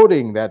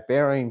loading that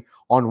bearing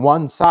on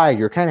one side.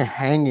 You're kind of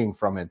hanging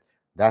from it.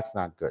 That's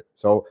not good.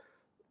 So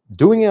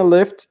doing a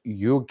lift,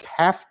 you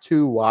have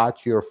to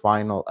watch your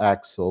final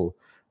axle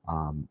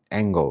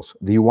angles.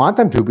 Do you want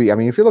them to be, I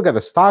mean, if you look at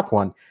the stock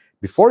one,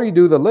 before you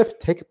do the lift,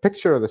 take a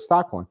picture of the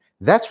stock one.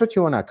 That's what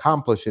you want to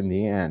accomplish in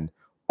the end.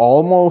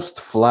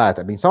 Almost flat.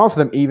 I mean, some of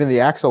them, even the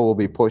axle will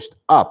be pushed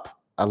up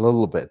a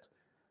little bit.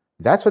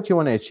 That's what you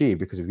want to achieve,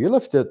 because if you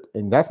lift it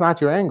and that's not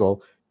your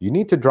angle, you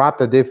need to drop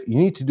the diff. You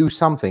need to do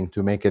something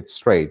to make it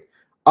straight.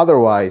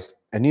 Otherwise,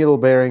 a needle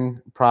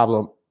bearing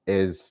problem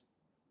is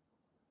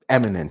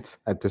imminent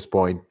at this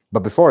point.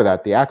 But before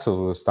that, the axles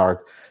will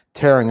start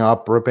tearing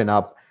up, ripping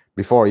up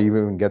before you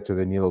even get to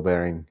the needle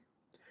bearing.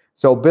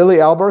 So Billy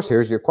Albers,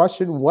 here's your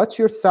question. What's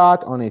your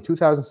thought on a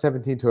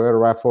 2017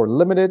 Toyota RAV4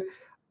 Limited?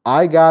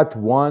 I got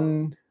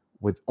one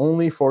with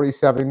only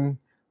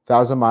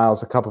 47,000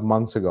 miles a couple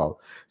months ago.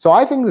 So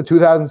I think the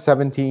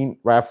 2017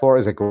 RAV4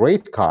 is a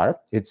great car.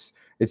 It's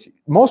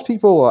most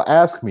people will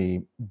ask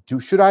me,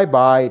 should I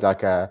buy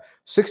like a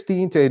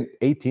 16 to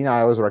 18?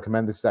 I always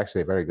recommend, this is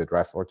actually a very good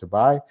RAV4 to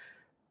buy.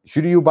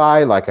 Should you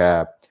buy like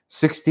a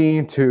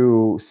 16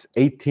 to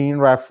 18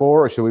 RAV4,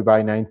 or should we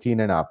buy 19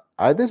 and up?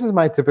 This is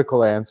my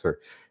typical answer.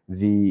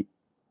 The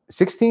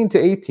 16 to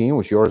 18,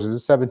 which yours is a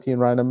 17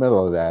 right in the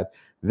middle of that,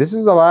 this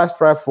is the last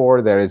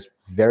RAV4 that is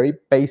very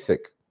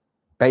basic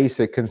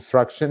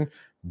construction,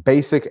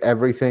 basic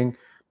everything,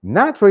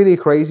 not really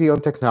crazy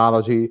on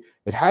technology.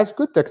 It has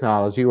good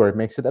technology where it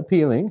makes it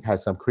appealing,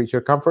 has some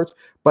creature comforts,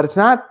 but it's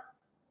not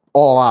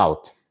all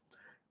out.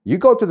 You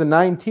go to the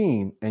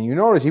 19 and you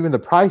notice even the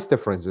price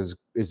difference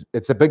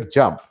it's a big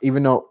jump,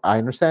 even though I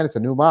understand it's a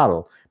new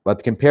model,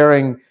 but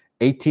comparing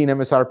 18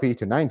 MSRP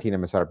to 19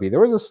 MSRP, there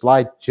was a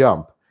slight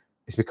jump.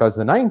 It's because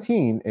the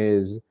 19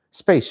 is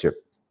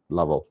spaceship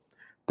level.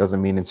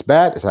 Doesn't mean it's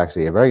bad. It's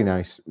actually a very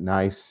nice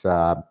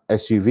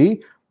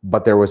SUV,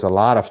 but there was a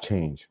lot of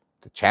change.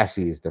 The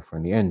chassis is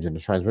different, the engine, the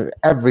transmission,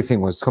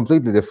 everything was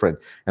completely different.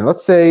 And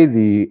let's say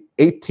the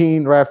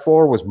 18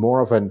 RAV4 was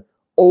more of an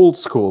old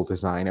school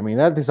design. I mean,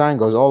 that design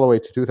goes all the way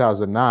to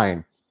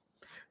 2009.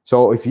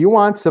 So if you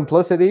want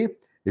simplicity,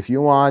 if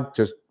you want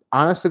just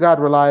honest to God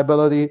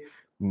reliability,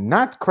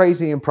 not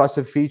crazy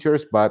impressive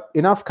features, but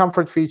enough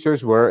comfort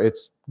features where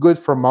it's good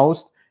for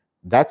most,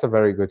 that's a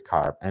very good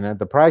car. And at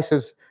the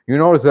prices, you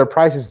notice their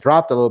prices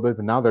dropped a little bit,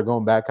 but now they're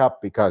going back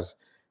up because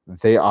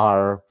they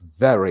are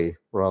very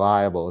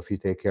reliable if you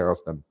take care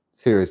of them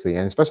seriously.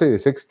 And especially the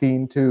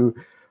 16 to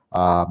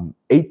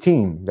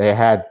 18, they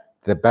had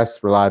the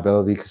best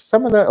reliability, because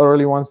some of the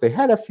early ones, they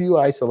had a few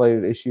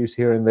isolated issues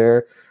here and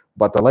there,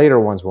 but the later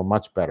ones were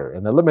much better.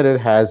 And the Limited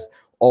has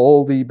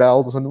all the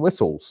bells and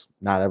whistles,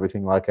 not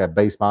everything like a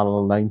base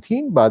model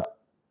 19, but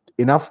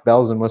enough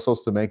bells and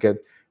whistles to make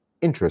it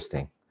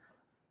interesting.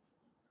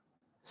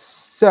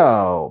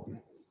 So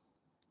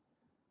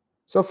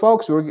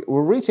folks, we're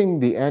reaching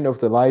the end of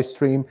the live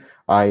stream.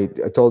 I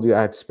told you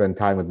I had to spend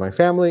time with my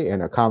family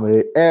and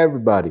accommodate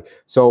everybody.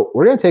 So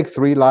we're going to take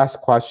 3 last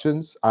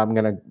questions. I'm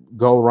going to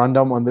go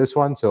random on this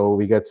one so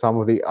we get some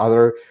of the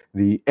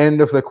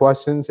end of the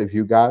questions. If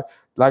you got,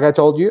 like I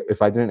told you,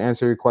 if I didn't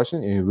answer your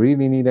question and you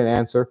really need an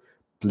answer,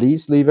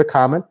 please leave a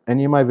comment.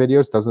 Any of my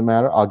videos, doesn't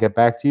matter. I'll get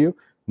back to you.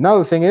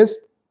 Another thing is,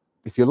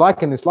 if you're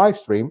liking this live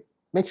stream,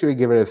 make sure you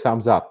give it a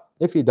thumbs up.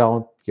 If you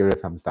don't, give it a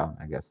thumbs down,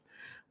 I guess.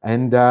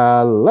 And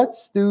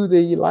let's do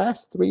the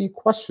last 3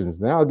 questions.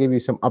 Now I'll give you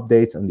some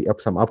updates on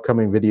some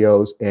upcoming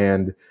videos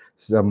and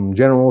some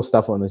general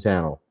stuff on the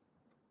channel.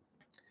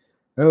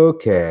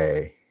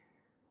 Okay.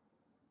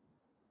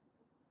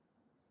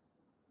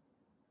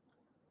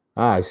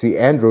 I see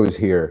Andrew is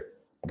here.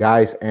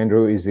 Guys,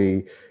 Andrew is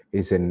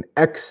an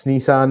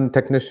ex-Nissan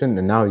technician,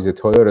 and now he's a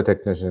Toyota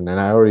technician. And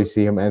I already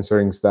see him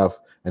answering stuff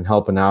and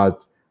helping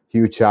out.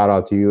 Huge shout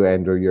out to you,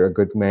 Andrew. You're a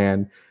good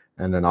man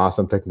and an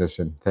awesome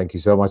technician. Thank you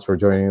so much for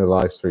joining the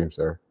live stream,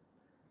 sir.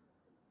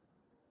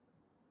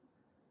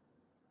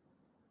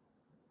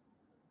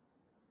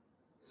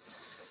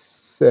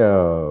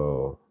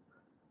 So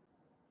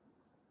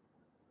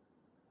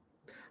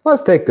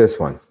let's take this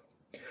one.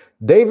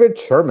 David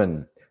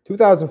Sherman,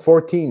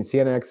 2014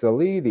 Sienna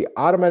XLE. The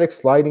automatic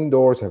sliding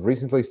doors have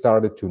recently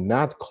started to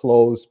not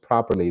close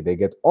properly. They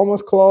get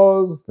almost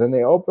closed, then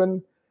they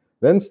open,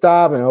 then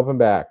stop and open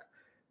back.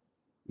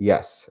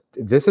 Yes,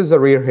 this is the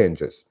rear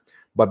hinges.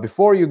 But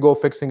before you go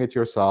fixing it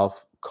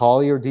yourself,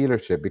 call your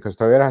dealership, because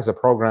Toyota has a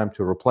program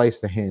to replace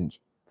the hinge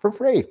for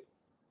free.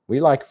 We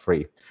like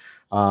free.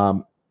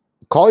 Call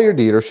your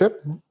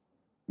dealership,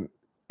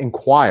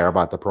 inquire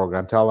about the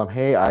program. Tell them,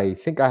 hey, I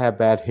think I have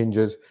bad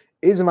hinges.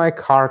 Is my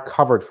car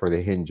covered for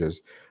the hinges?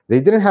 They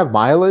didn't have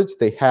mileage.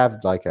 They have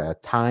like a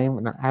time.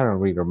 And I don't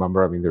really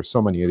remember. I mean, there's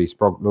so many of these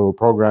little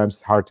programs.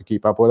 It's hard to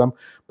keep up with them.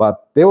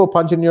 But they will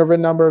punch in your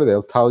VIN number.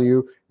 They'll tell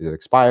you, is it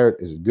expired?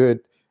 Is it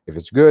good? If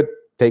it's good,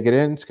 take it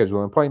in,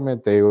 schedule an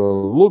appointment. They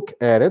will look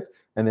at it,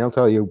 and they'll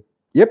tell you,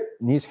 yep,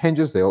 needs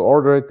hinges. They'll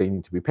order it. They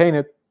need to be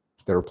painted.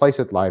 They replace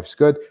it. Life's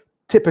good.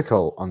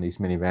 Typical on these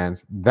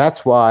minivans.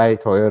 That's why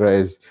Toyota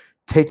is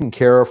taking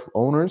care of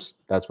owners.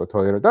 That's what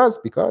Toyota does,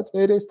 because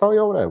it is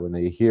Toyota. When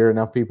they hear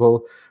enough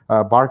people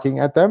barking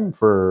at them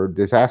for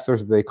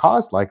disasters that they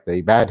caused, like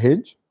the bad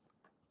hinge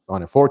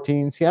on a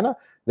 14 Sienna,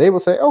 they will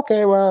say,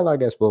 okay, well, I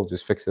guess we'll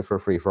just fix it for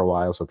free for a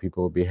while so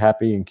people will be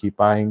happy and keep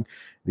buying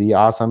the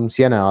awesome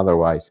Sienna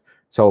otherwise.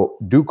 So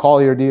do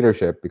call your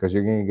dealership, because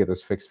you're going to get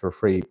this fixed for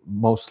free,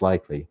 most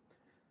likely.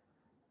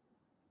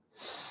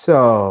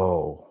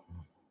 So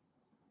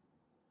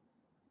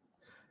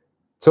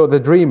the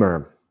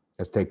Dreamer,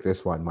 let's take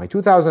this one. My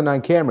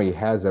 2009 Camry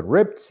has a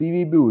ripped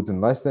CV boot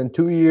in less than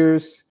 2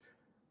 years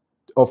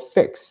of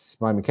fix.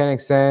 My mechanic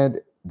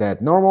said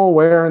that normal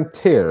wear and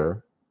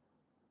tear,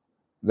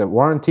 the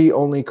warranty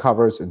only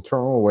covers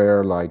internal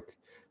wear like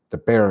the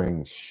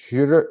bearings.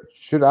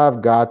 Should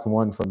I've got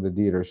one from the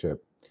dealership?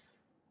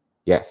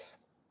 Yes,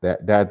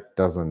 that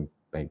doesn't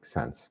make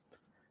sense.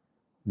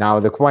 Now,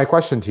 my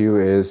question to you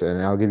is,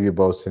 and I'll give you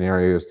both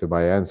scenarios to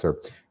my answer,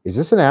 is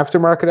this an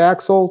aftermarket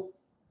axle?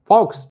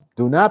 Folks,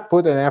 do not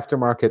put an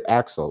aftermarket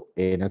axle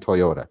in a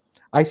Toyota.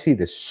 I see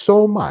this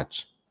so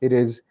much. It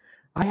is,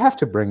 I have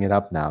to bring it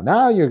up now.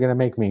 Now you're going to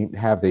make me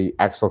have the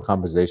axle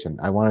conversation.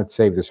 I wanted to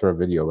save this for a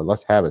video, but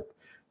let's have it.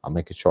 I'll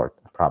make it short,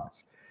 I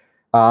promise.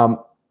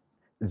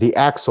 The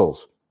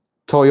axles.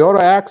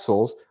 Toyota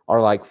axles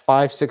are like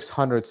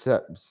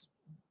 $500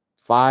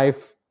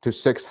 to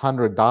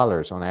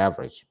 $600 on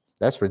average.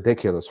 That's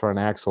ridiculous for an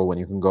axle when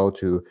you can go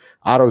to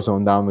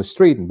AutoZone down the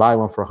street and buy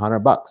one for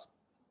 $100,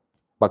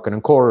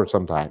 $1.25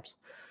 sometimes.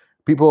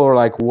 People are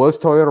like, was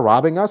Toyota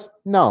robbing us?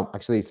 No,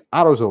 actually, it's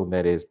AutoZone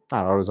that is.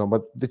 Not AutoZone,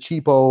 but the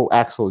cheapo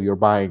axle you're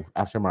buying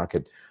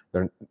aftermarket.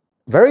 They're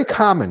very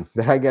common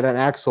that I get an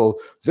axle.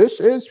 This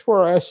is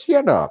for a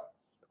Sienna.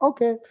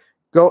 Okay,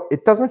 go.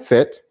 It doesn't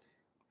fit.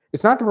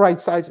 It's not the right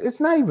size.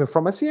 It's not even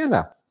from a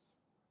Sienna.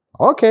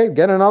 Okay,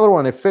 get another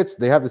one. It fits.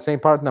 They have the same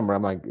part number.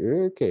 I'm like,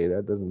 okay,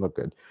 that doesn't look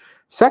good.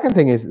 Second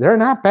thing is, they're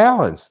not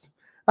balanced.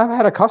 I've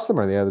had a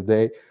customer the other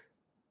day.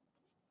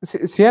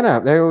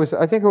 Sienna,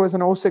 I think it was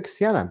an 06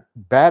 Sienna.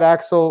 Bad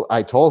axle.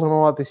 I told him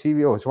about the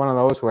CVO. It's one of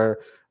those where,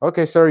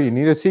 okay, sir, you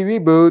need a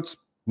CV boot.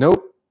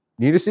 Nope.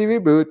 Need a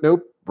CV boot.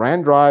 Nope.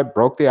 Ran dry,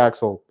 broke the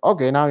axle.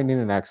 Okay, now you need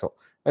an axle.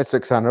 That's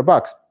 $600.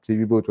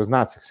 CV boot was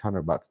not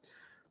 $600.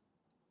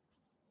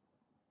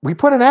 We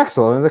put an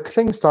axle and the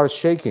thing starts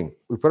shaking.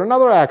 We put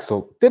another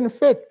axle. Didn't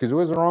fit because it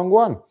was the wrong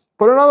one.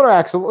 Put another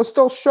axle. It was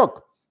still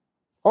shook.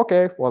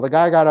 Okay, well, the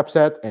guy got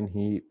upset and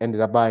he ended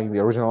up buying the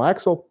original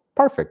axle.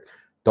 Perfect.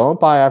 Don't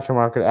buy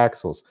aftermarket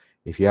axles.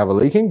 If you have a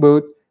leaking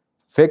boot,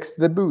 fix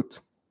the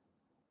boot.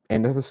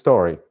 End of the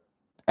story.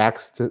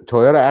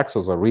 Toyota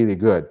axles are really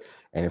good.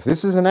 And if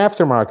this is an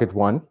aftermarket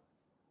one,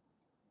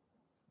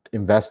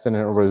 invest in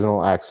an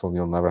original axle and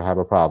you'll never have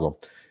a problem.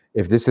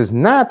 If this is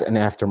not an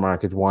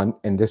aftermarket one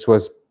and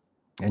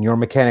your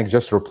mechanic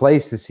just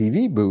replaced the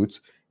CV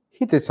boots,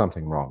 he did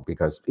something wrong,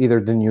 because either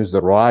didn't use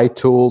the right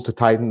tool to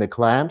tighten the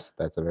clamps,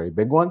 that's a very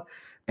big one,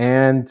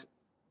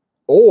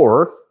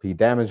 or he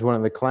damaged one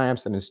of the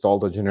clamps and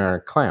installed a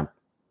generic clamp.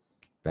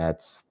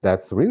 That's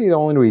really the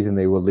only reason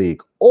they will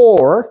leak.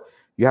 Or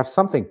you have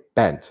something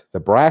bent. The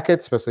bracket,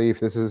 especially if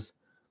this is,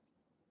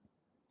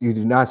 you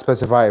do not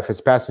specify if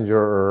it's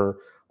passenger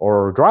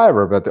or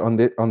driver, but on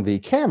the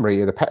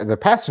Camry, the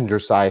passenger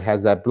side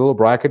has that little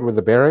bracket with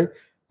the bearing.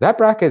 That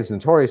bracket is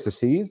notorious to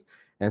seize,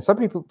 and some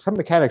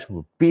mechanics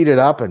will beat it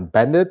up and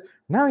bend it.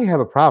 Now you have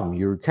a problem.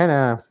 You're kind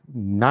of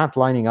not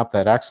lining up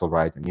that axle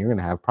right, and you're going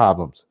to have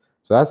problems.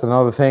 So that's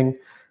another thing.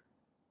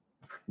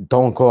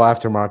 Don't go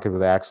aftermarket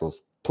with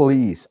axles.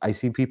 Please, I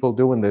see people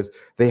doing this.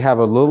 They have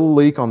a little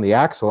leak on the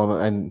axle,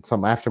 and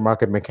some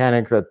aftermarket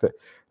mechanic that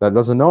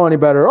doesn't know any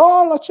better.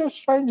 Oh, let's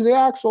just change the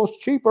axle. It's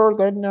cheaper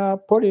than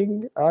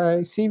putting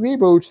CV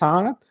boots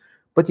on it.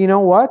 But you know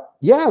what?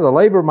 Yeah, the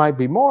labor might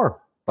be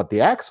more, but the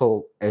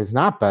axle is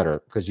not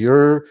better, because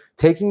you're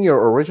taking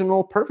your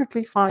original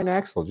perfectly fine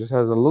axle, just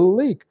has a little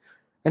leak,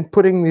 and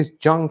putting this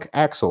junk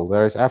axle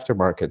that is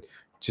aftermarket.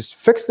 Just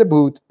fix the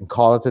boot and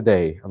call it a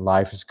day, and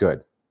life is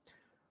good.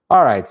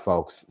 All right,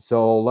 folks.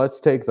 So let's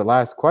take the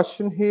last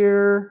question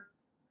here.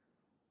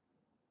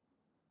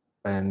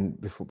 And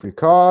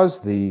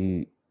because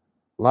the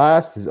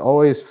last is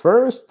always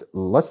first,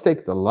 let's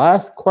take the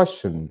last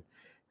question.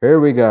 Here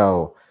we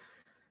go.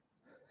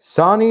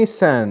 Sonny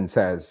Sen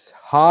says,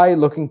 hi,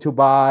 looking to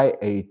buy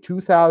a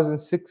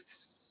 2006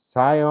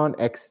 Scion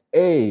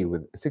XA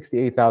with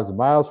 68,000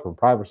 miles from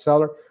private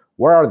seller.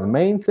 What are the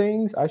main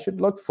things I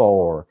should look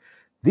for?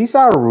 These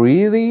are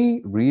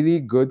really, really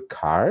good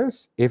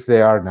cars if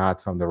they are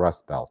not from the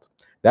Rust Belt.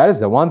 That is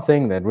the one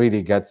thing that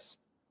really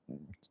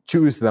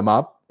chews them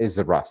up, is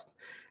the rust.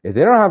 If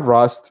they don't have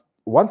rust,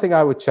 one thing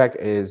I would check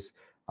is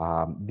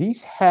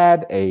these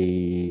had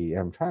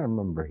I'm trying to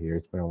remember here,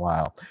 it's been a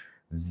while.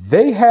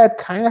 They had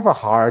kind of a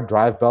hard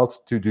drive belt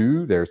to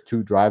do. There's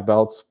 2 drive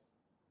belts.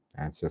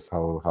 That's just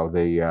how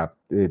they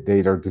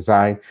are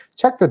designed.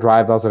 Check the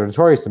drive belts. They're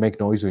notorious to make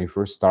noise when you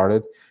first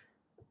started.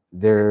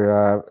 They're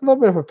a little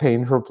bit of a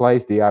pain to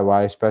replace,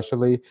 DIY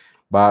especially,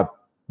 but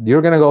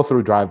you're going to go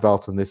through drive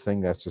belts on this thing.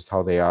 That's just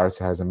how they are. It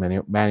has a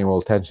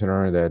manual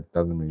tensioner that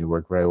doesn't really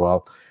work very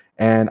well.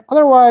 And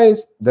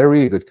otherwise, they're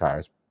really good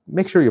cars.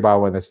 Make sure you buy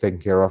one that's taken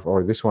care of,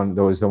 or this one,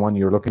 though, is the one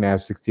you're looking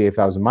at,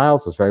 68,000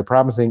 miles. It's very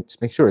promising.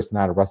 Just make sure it's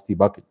not a rusty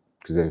bucket,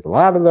 because there's a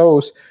lot of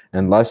those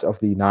and less of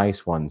the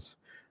nice ones.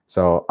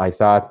 So I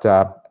thought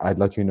I'd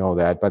let you know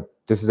that. But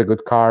this is a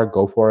good car.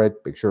 Go for it.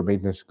 Make sure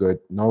maintenance is good.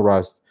 No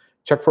rust.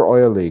 Check for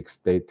oil leaks.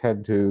 They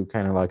tend to,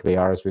 kind of like the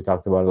Yaris we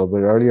talked about a little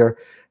bit earlier,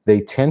 they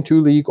tend to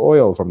leak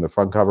oil from the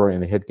front cover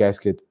and the head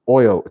gasket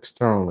oil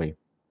externally.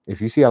 If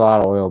you see a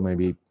lot of oil,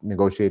 maybe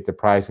negotiate the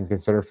price and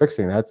consider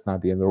fixing. That's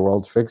not the end of the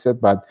world to fix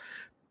it, but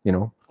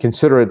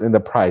consider it in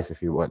the price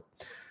if you would.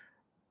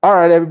 All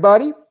right,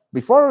 everybody.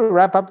 Before we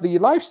wrap up the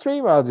live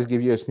stream, I'll just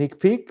give you a sneak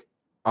peek.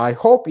 I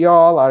hope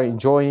y'all are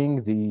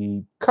enjoying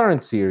the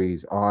current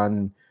series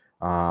on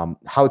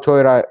how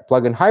Toyota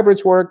plug-in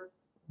hybrids work.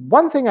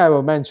 One thing I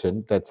will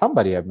mention that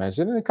somebody have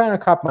mentioned, and it kind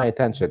of caught my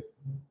attention.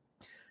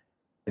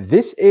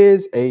 This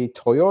is a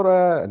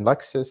Toyota and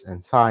Lexus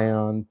and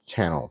Scion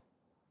channel.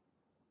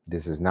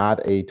 This is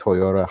not a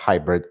Toyota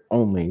hybrid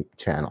only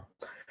channel.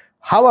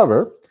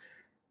 However,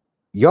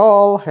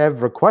 y'all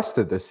have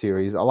requested this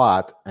series a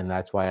lot, and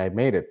that's why I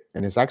made it.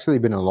 And it's actually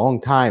been a long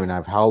time, and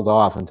I've held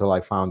off until I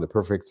found the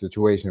perfect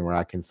situation where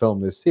I can film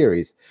this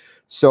series.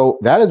 So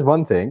that is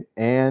one thing.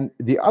 And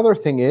the other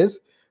thing is,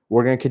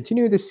 we're going to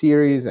continue the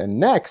series, and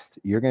next,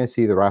 you're going to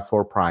see the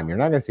RAV4 Prime. You're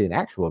not going to see an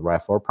actual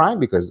RAV4 Prime,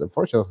 because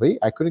unfortunately,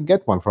 I couldn't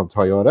get one from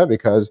Toyota,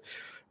 because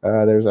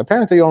there's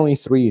apparently only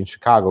 3 in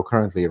Chicago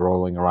currently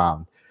rolling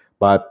around.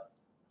 But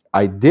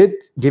I did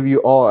give you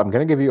all, I'm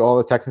going to give you all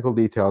the technical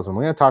details, and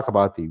we're going to talk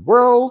about the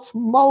world's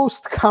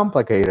most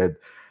complicated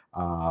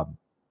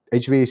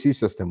HVAC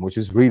system, which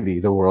is really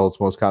the world's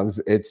most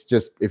complicated. It's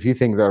just, if you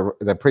think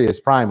the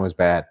Prius Prime was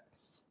bad,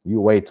 you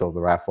wait till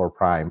the RAV4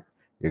 Prime.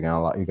 You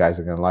guys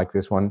are gonna like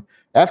this one.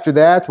 After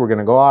that, we're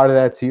gonna go out of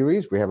that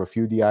series. We have a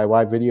few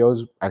DIY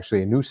videos,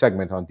 actually a new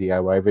segment on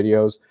DIY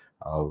videos.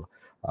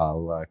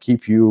 I'll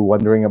keep you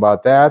wondering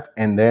about that.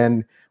 And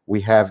then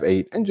we have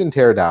a engine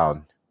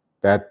teardown,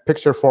 that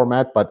picture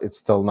format, but it's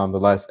still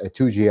nonetheless a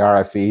 2G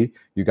RFE.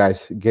 You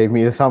guys gave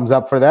me the thumbs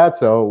up for that,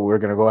 so we're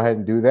gonna go ahead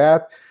and do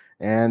that.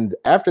 And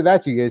after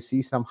that, you guys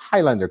see some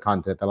Highlander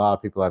content a lot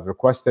of people have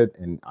requested,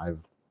 and I've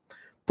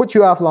put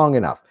you off long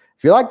enough.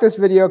 If you like this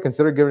video,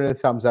 consider giving it a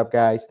thumbs up,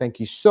 guys. Thank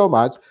you so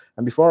much.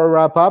 And before I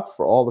wrap up,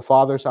 for all the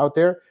fathers out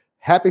there,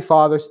 happy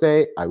Father's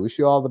Day. I wish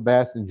you all the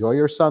best. Enjoy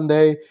your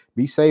Sunday.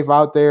 Be safe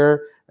out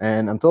there.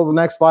 And until the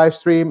next live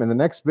stream and the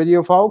next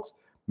video, folks,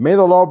 may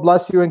the Lord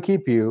bless you and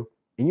keep you.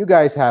 And you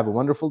guys have a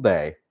wonderful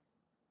day.